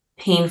and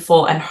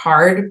painful and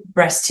hard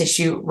breast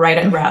tissue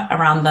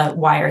around the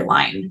wire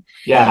line.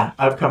 Yeah,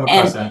 I've come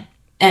across that.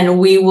 And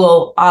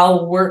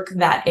I'll work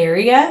that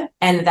area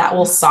and that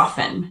will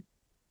soften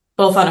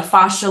both on a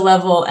fascia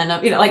level and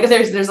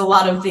there's a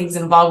lot of things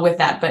involved with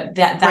that, but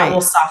that will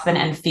soften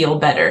and feel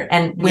better.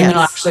 And women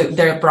will actually,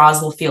 their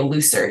bras will feel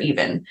looser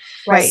even.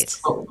 Right.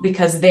 So,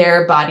 because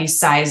their body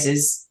size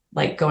is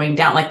like going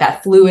down, like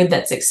that fluid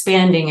that's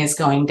expanding is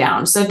going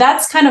down. So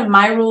that's kind of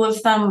my rule of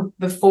thumb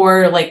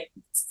before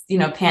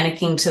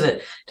panicking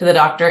to the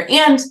doctor.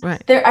 And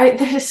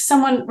there's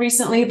someone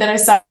recently that I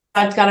saw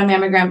got a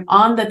mammogram.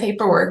 On the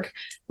paperwork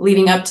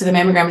leading up to the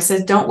mammogram, it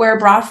says don't wear a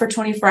bra for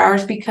 24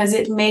 hours because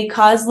it may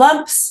cause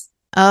lumps.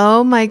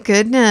 Oh my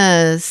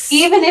goodness.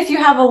 Even if you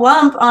have a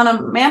lump on a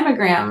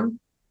mammogram,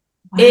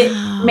 it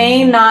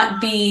may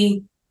not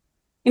be,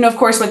 of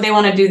course, what they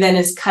want to do then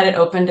is cut it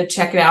open to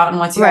check it out. And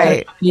once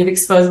you've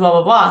exposed, blah,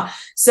 blah, blah.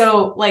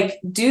 So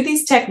do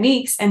these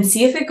techniques and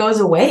see if it goes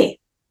away.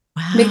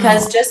 Wow.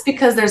 Because just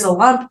because there's a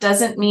lump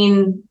doesn't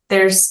mean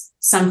there's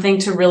something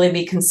to really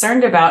be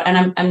concerned about.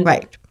 And I'm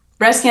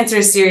breast cancer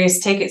is serious.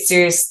 Take it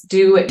serious.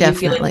 Do what you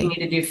feel like you need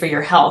to do for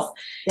your health.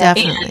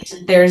 Definitely.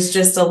 And there's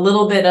just a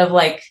little bit of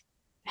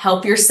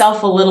help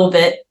yourself a little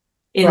bit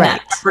in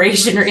that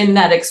preparation or in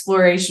that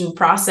exploration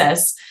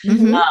process.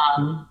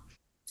 Mm-hmm.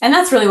 And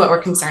that's really what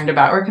we're concerned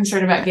about. We're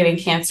concerned about getting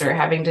cancer,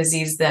 having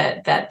disease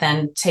that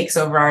then takes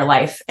over our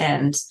life.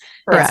 And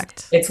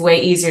it's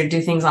way easier to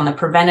do things on the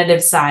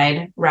preventative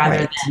side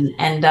rather than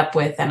end up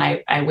with, and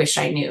I wish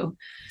I knew.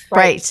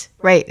 Right.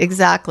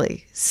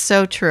 Exactly.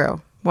 So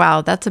true.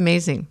 Wow. That's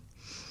amazing.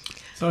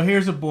 So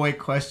here's a boy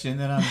question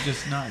that I'm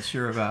just not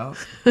sure about.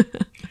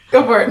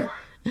 Go for it.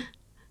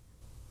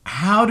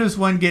 How does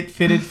one get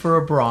fitted for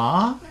a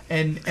bra?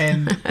 And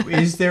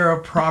is there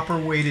a proper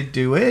way to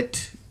do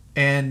it?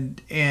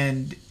 And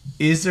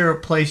is there a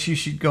place you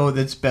should go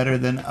that's better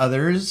than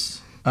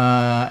others?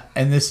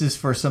 And this is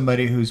for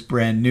somebody who's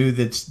brand new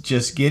that's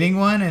just getting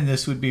one. And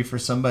this would be for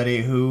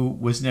somebody who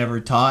was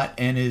never taught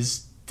and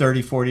is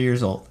 30, 40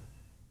 years old.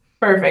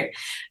 Perfect.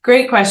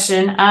 Great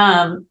question.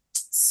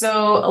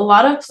 So a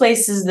lot of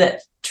places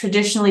that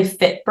traditionally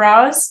fit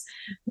bras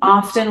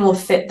often will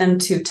fit them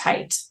too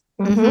tight.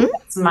 Mhm.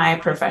 That's my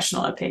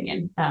professional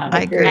opinion.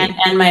 I agree.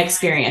 And my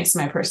experience,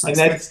 my personal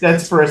And experience.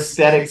 that's for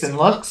aesthetics and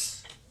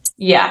looks.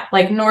 Yeah,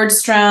 like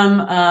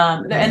Nordstrom,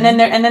 and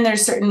then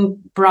there's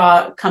certain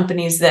bra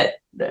companies that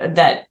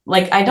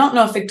like, I don't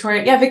know if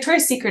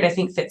Victoria's Secret I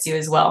think fits you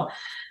as well.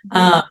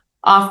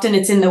 Often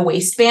it's in the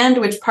waistband,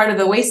 which part of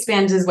the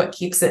waistband is what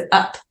keeps it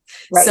up.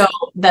 Right. So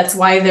that's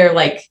why they're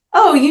like,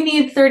 oh, you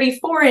need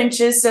 34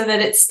 inches so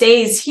that it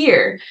stays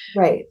here.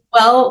 Right.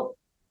 Well,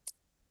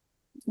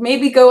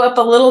 maybe go up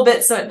a little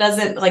bit so it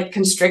doesn't like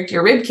constrict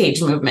your rib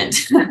cage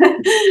movement.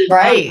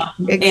 Right.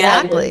 And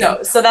Exactly.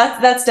 so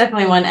that's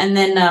definitely one. And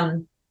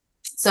then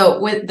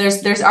so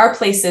there's our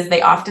places,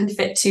 they often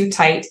fit too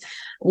tight.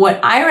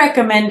 What I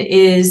recommend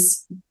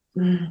is,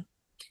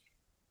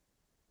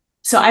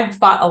 so I've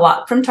bought a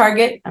lot from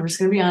Target. I'm just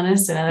gonna be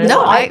honest. And there's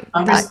No, a lot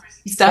of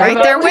stuff right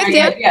about there with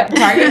Target. you. Yeah,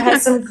 Target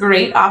has some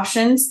great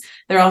options.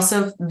 They're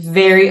also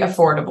very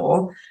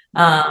affordable,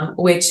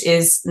 which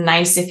is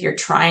nice if you're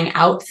trying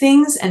out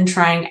things and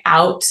trying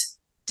out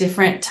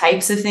different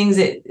types of things,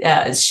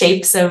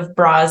 shapes of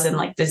bras and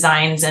like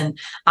designs. And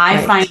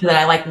I find that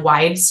I like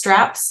wide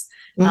straps.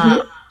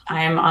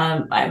 I'm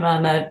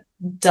on a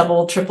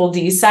double, triple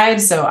D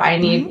side, so I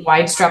need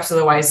wide straps.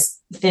 Otherwise,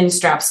 thin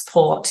straps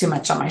pull too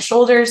much on my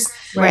shoulders.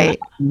 Right.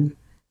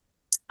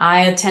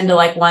 I tend to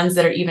like ones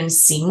that are even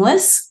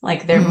seamless,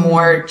 like they're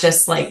more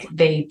just like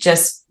they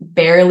just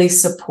barely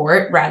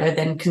support rather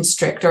than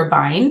constrict or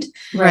bind.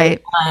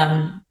 Right.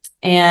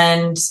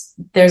 And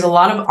there's a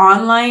lot of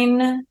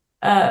online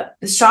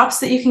shops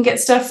that you can get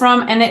stuff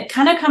from, and it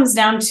kind of comes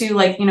down to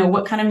like,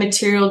 what kind of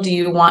material do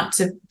you want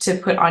to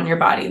put on your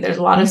body. There's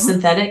a lot of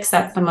synthetics,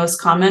 that's the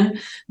most common,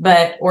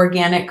 but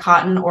organic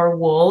cotton or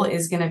wool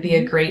is going to be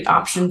a great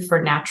option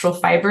for natural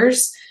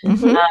fibers.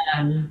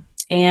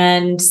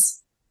 And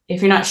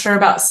if you're not sure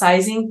about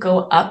sizing, go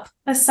up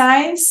a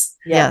size.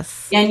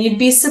 Yes. And you'd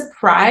be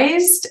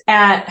surprised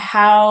at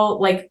how,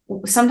 like,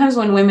 sometimes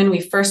when we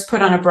first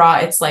put on a bra,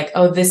 it's like,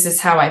 oh, this is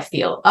how I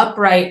feel.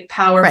 Upright,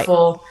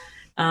 powerful.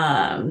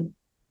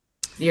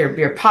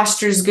 Your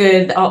posture's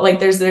good. Like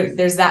there's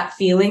that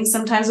feeling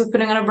sometimes with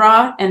putting on a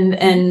bra,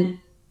 and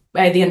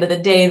by the end of the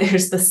day,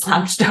 there's the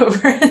slouched over.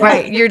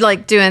 Right. You're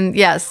like doing,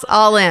 yes,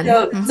 all in.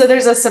 So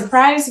there's a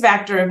surprise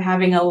factor of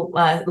having a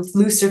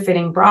looser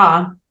fitting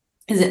bra,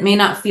 is it may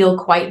not feel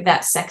quite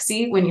that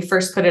sexy when you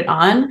first put it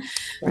on,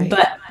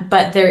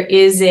 but there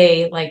is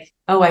a like,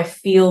 oh, I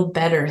feel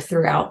better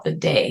throughout the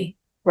day.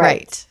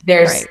 Right.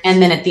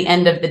 And then at the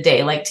end of the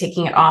day, like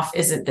taking it off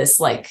isn't this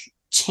like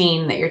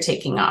chain that you're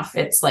taking off.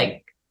 It's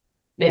like,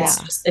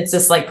 it's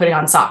just like putting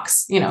on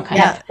socks,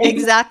 kind of.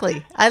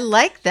 Exactly. I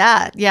like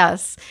that.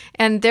 Yes.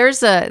 And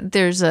there's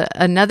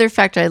another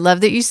factor. I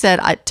love that you said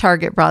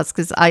Target bras,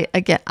 because I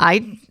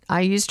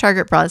use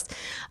Target bras.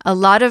 A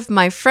lot of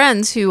my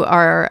friends who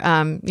are,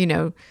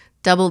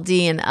 double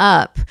D and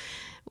up,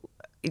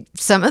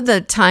 some of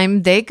the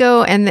time they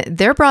go and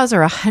their bras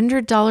are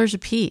 $100 a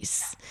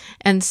piece.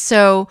 And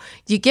so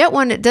you get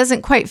one that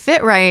doesn't quite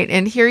fit right.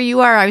 And here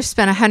you are, I've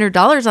spent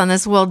 $100 on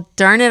this. Well,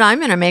 darn it, I'm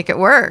going to make it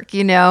work.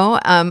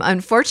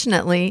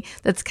 Unfortunately,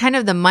 that's kind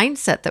of the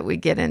mindset that we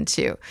get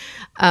into.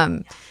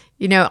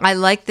 I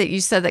like that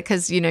you said that,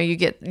 because,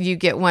 you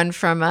get one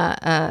from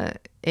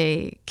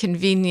a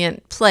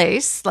convenient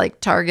place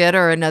like Target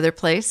or another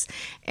place,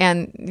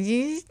 and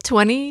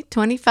 20,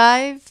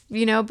 25,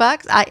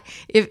 bucks.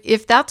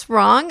 If that's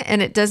wrong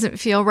and it doesn't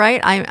feel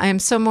right, I am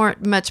so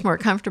much more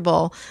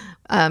comfortable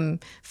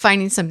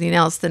finding something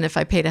else than if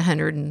I paid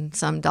 $100 and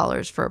some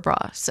for a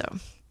bra. So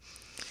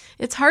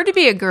it's hard to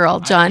be a girl,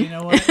 John. You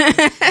know what?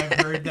 I've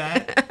heard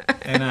that.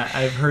 And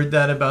I've heard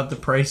that about the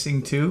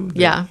pricing too.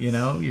 That,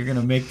 you're going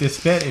to make this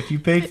fit. If you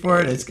paid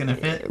for it, it's going to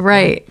fit.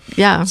 Right.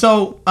 Yeah.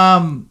 So,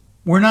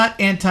 we're not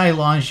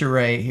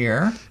anti-lingerie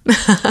here.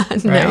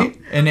 Right? No.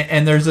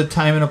 And there's a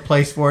time and a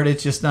place for it.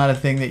 It's just not a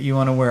thing that you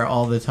want to wear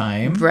all the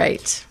time.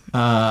 Right.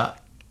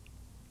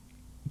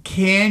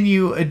 Can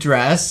you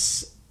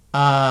address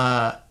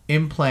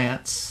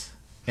implants,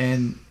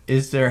 and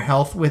is there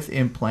health with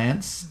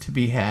implants to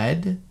be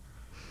had?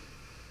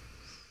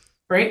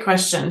 Great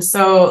question.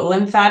 So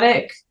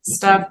lymphatic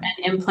stuff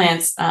and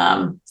implants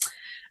are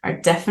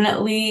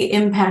definitely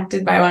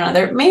impacted by one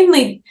another.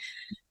 Mainly,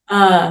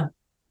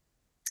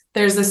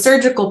 there's the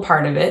surgical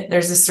part of it.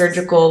 There's a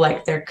surgical,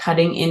 like they're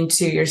cutting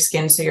into your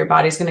skin, so your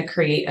body's going to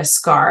create a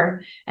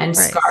scar, and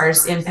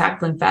scars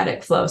impact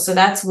lymphatic flow. So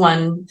that's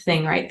one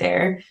thing right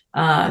there.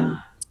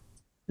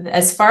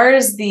 As far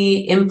as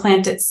the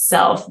implant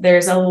itself,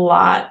 there's a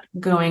lot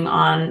going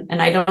on,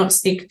 and I don't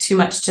speak too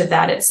much to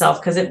that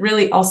itself, because it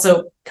really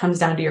also comes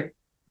down to your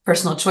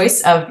personal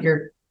choice of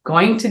you're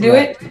going to do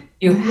it,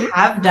 you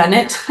have done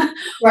it,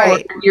 or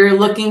you're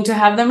looking to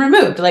have them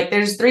removed. Like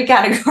there's 3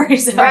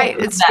 categories. Right.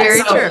 It's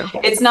very true.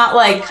 It's not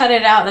like cut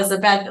it out, that's a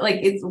bad, like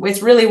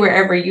it's really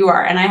wherever you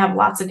are. And I have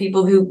lots of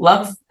people who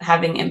love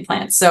having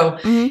implants. So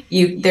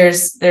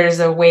there's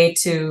a way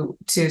to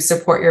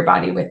support your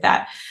body with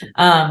that.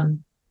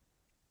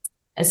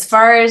 As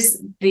far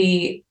as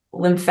the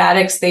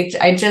lymphatics,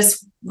 the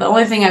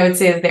only thing I would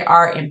say is they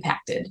are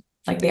impacted.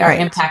 Like they are Right.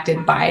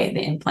 impacted by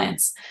the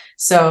implants.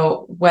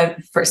 So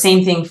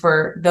same thing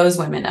for those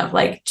women of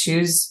like,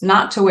 choose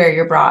not to wear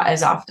your bra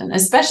as often,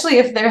 especially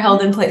if they're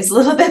held in place a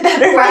little bit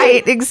better.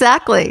 Right.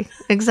 Exactly.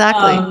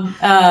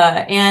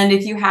 And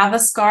if you have a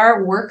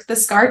scar, work the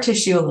scar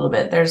tissue a little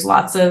bit. There's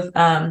lots of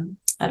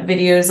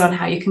videos on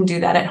how you can do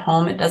that at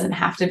home. It doesn't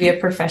have to be a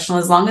professional,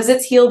 as long as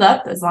it's healed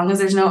up, as long as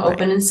there's no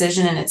open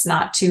incision and it's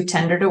not too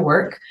tender to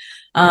work,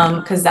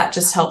 because that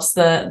just helps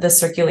the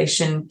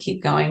circulation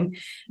keep going.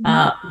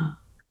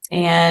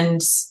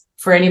 And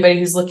for anybody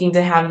who's looking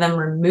to have them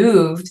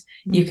removed,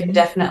 you can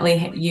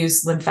definitely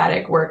use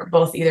lymphatic work,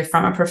 both either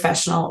from a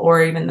professional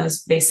or even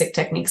those basic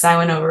techniques I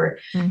went over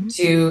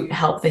to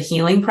help the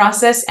healing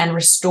process and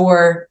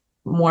restore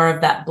more of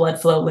that blood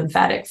flow,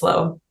 lymphatic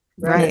flow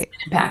that's been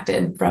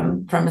impacted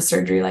from a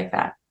surgery like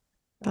that.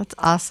 That's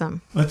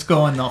awesome. Let's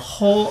go in the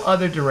whole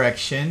other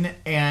direction,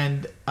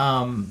 and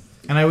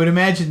I would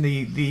imagine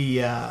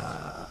the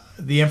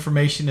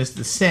information is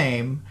the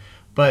same,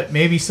 but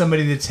maybe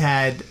somebody that's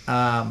had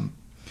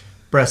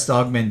breast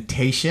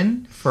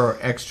augmentation for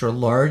extra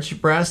large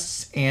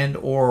breasts and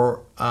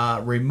or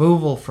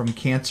removal from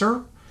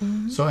cancer.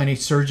 So any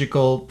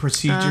surgical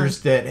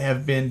procedures that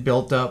have been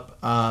built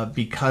up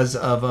because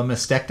of a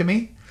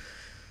mastectomy.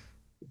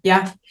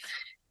 Yeah.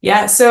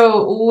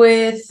 So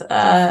with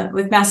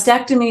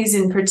mastectomies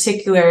in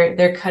particular,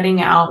 they're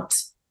cutting out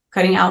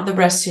the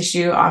breast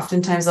tissue.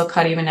 Oftentimes they'll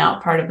cut even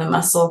out part of the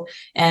muscle.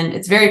 And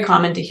it's very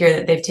common to hear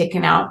that they've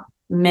taken out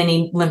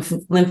many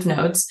lymph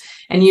nodes.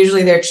 And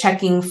usually they're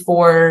checking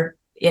for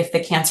if the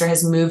cancer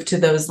has moved to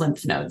those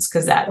lymph nodes,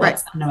 because that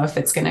lets them know if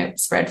it's going to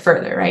spread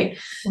further, right?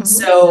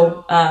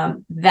 So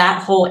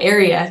that whole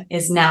area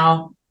is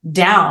now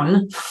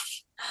down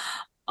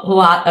a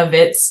lot of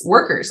its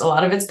workers, a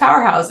lot of its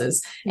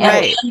powerhouses,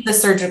 and the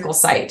surgical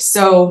site.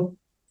 So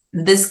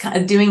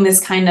doing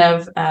this kind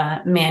of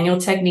manual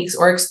techniques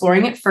or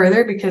exploring it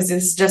further, because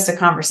it's just a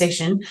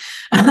conversation,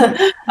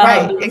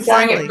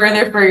 exploring it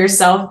further for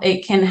yourself,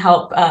 it can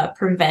help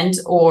prevent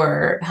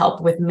or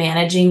help with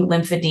managing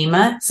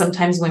lymphedema.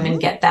 Sometimes women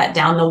get that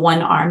down the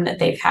one arm that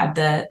they've had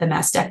the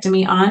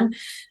mastectomy on.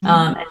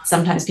 And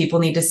sometimes people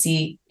need to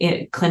see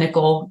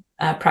clinical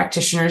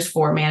practitioners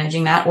for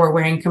managing that, or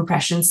wearing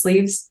compression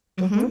sleeves.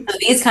 So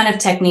these kind of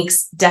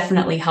techniques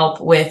definitely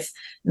help with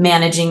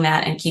managing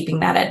that and keeping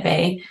that at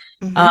bay.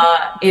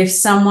 If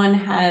someone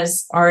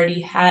has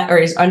already had or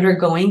is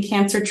undergoing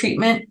cancer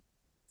treatment,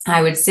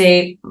 I would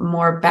say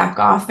more back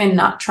off and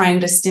not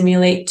trying to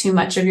stimulate too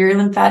much of your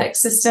lymphatic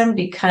system,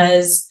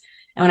 because,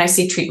 and when I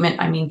say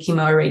treatment, I mean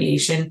chemo or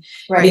radiation,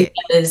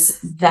 because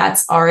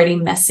that's already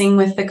messing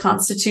with the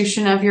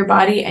constitution of your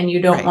body, and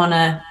you don't want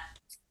to.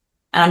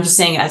 And I'm just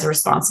saying it as a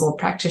responsible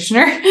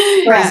practitioner,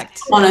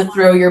 want to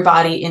throw your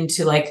body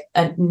into like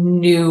a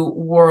new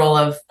whirl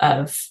of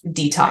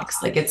detox.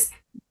 Like it's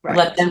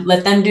let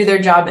them do their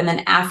job, and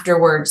then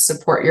afterwards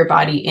support your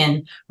body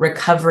in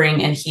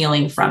recovering and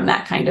healing from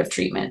that kind of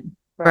treatment.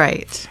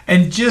 Right.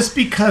 And just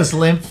because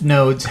lymph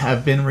nodes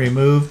have been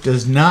removed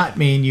does not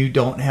mean you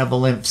don't have a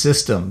lymph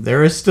system.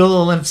 There is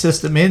still a lymph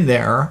system in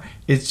there.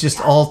 It's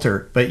just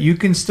altered, but you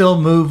can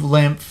still move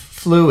lymph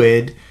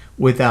fluid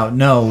without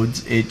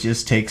nodes. It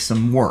just takes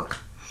some work.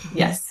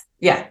 Yes.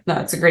 Yeah. No,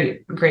 it's a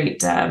great.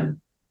 I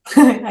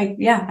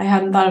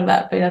hadn't thought of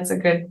that, but that's a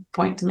good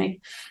point to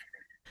make.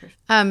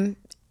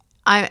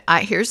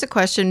 Here's a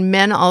question.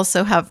 Men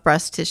also have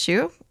breast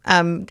tissue.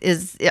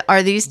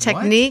 Are these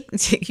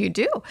techniques you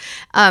do?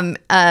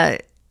 Are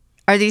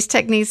these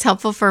techniques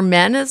helpful for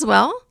men as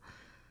well?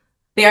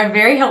 They are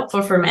very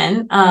helpful for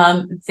men.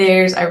 I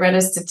read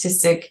a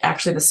statistic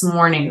actually this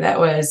morning that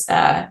was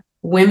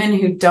women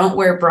who don't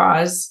wear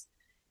bras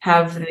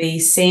have the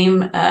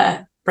same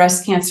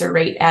breast cancer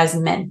rate as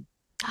men.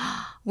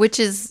 Which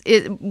does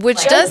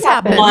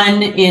happen.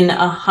 1 in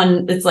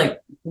 100. It's like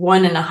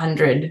 1 in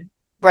 100.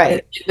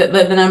 Right.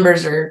 The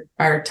numbers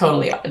are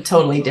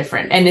totally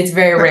different, and it's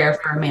very rare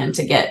for a man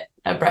to get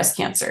a breast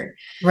cancer.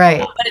 Right.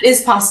 But it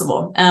is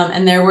possible.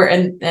 And there were,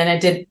 and I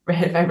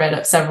read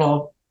up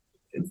several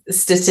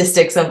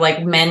statistics of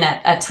like men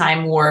at a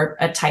time wore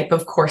a type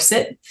of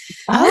corset.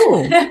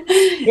 Oh,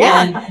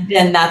 yeah.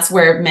 And that's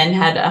where men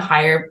had a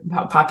higher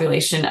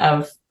population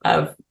of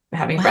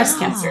having breast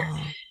cancer.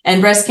 And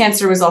breast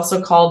cancer was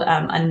also called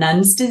a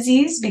nun's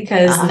disease,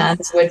 because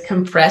nuns would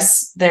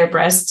compress their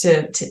breasts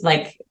to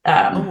like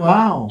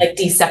like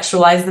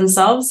desexualize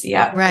themselves.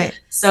 Yeah. Right.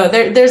 So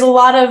there's a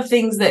lot of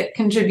things that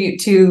contribute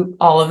to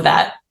all of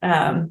that,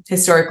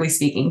 historically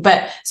speaking.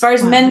 But as far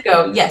as men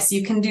go, yes,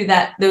 you can do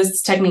that.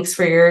 Those techniques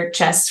for your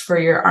chest, for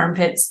your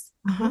armpits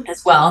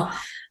as well.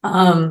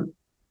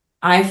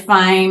 I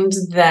find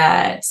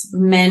that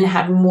men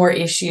have more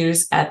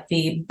issues at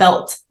the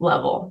belt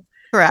level.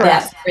 Correct.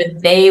 That's where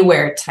they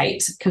wear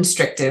tight,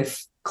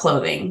 constrictive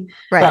clothing,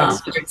 right?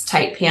 Whether it's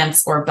tight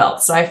pants or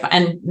belts. So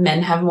and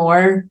men have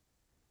more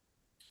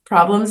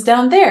problems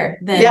down there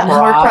than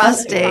more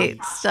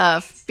prostate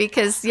stuff.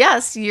 Because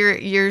yes,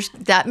 you're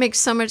that makes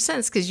so much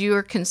sense because you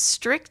are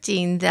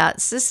constricting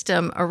that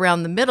system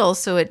around the middle,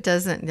 so it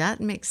doesn't. That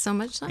makes so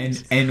much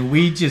sense. And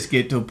we just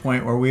get to a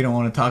point where we don't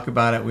want to talk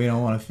about it, we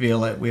don't want to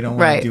feel it, we don't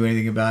want Right. to do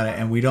anything about it,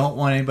 and we don't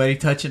want anybody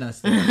touching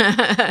us. There.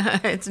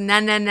 It's no,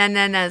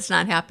 it's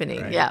not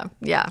happening. Right.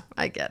 Yeah,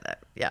 I get it.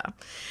 Yeah.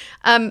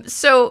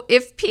 So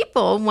if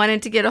people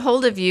wanted to get a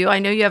hold of you, I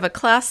know you have a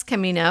class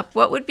coming up.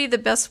 What would be the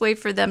best way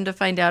for them to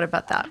find out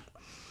about that?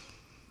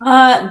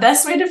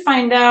 Best way to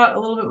find out a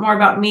little bit more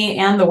about me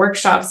and the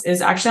workshops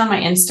is actually on my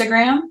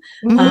Instagram.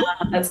 Mhm.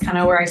 That's kind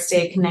of where I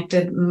stay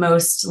connected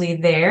mostly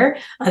there.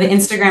 The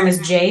Instagram is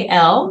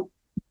JL_a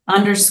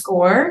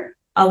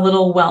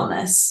little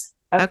wellness.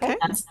 Okay.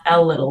 That's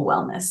a little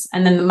wellness.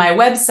 And then my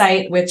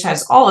website, which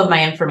has all of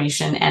my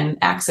information and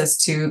access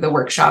to the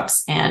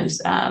workshops and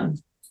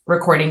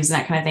recordings and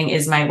that kind of thing,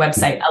 is my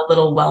website,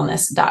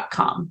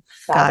 alittlewellness.com.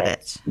 Got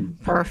it. Yeah,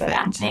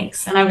 Perfect.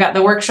 thanks. And I've got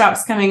the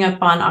workshops coming up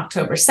on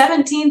October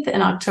 17th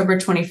and October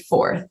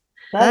 24th.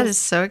 That is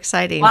so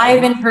exciting.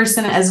 Live in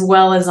person as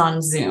well as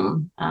on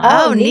Zoom.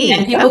 Oh, neat.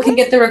 And people can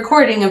get the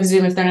recording of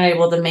Zoom if they're not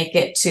able to make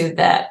it to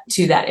that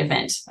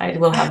event. I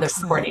will have the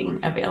recording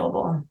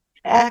available.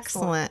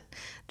 Excellent.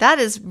 That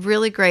is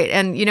really great.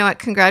 And you know what?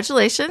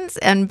 Congratulations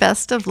and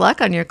best of luck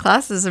on your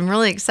classes. I'm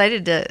really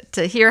excited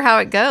to hear how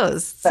it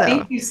goes. So.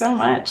 Thank you so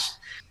much.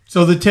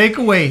 So the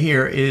takeaway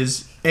here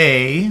is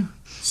A,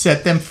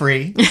 set them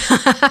free.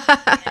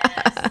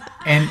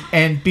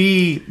 And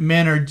B,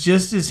 men are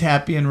just as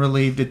happy and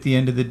relieved at the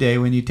end of the day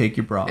when you take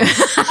your bra off.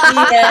 Yes,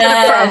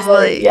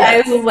 Probably,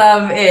 yes. I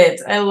love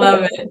it. I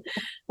love it.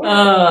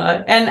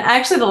 And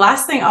actually, the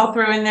last thing I'll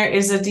throw in there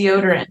is a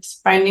deodorant.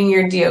 Finding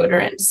your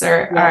deodorants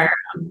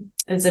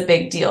is a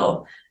big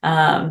deal.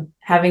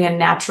 Having a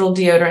natural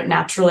deodorant,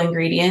 natural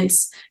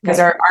ingredients, because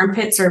our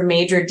armpits are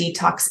major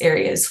detox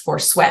areas for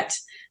sweat.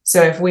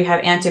 So if we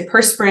have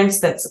antiperspirants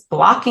that's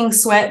blocking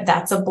sweat,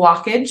 that's a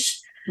blockage.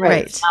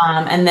 Right.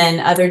 And then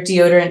other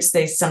deodorants,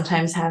 they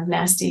sometimes have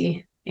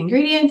nasty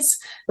ingredients.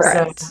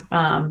 Right.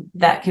 So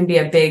that can be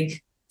a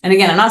big, and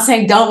again, I'm not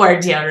saying don't wear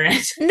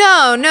deodorant.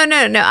 No.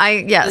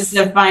 Yes. It's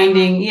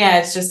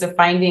just a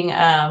finding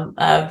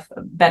of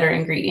better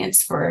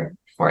ingredients for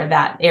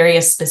that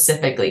area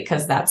specifically,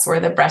 because that's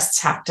where the breasts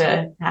have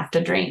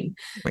to drain.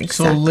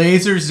 So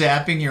laser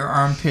zapping your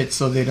armpits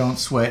so they don't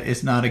sweat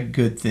is not a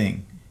good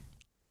thing.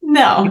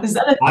 No, is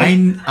that a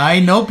thing? I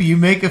know, but you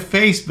make a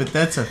face, but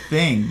that's a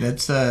thing.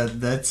 That's a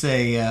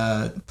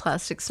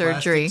Plastic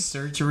surgery. plastic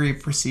surgery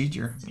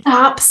procedure.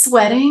 Stop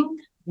sweating?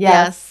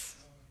 Yes.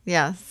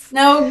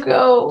 No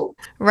go.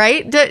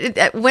 Right.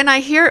 When I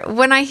hear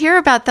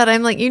about that,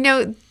 I'm like,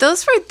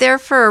 those were there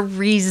for a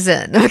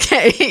reason.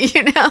 Okay.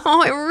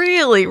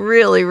 Really,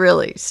 really,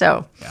 really.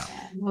 So. Yeah.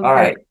 All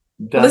right.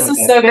 Well, this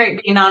is so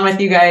great being on with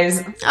you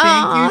guys. Thank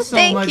you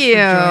so much for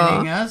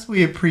joining us.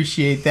 We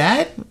appreciate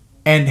that.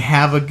 And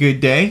have a good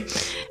day.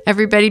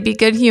 Everybody be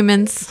good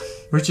humans.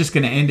 We're just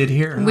going to end it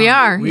here. We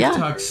are, We've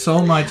talked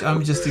so much.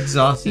 I'm just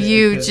exhausted.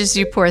 You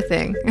poor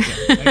thing.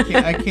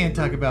 I can't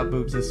talk about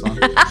boobs this long.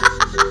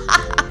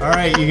 All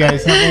right, you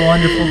guys have a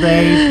wonderful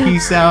day.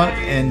 Peace out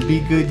and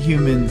be good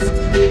humans.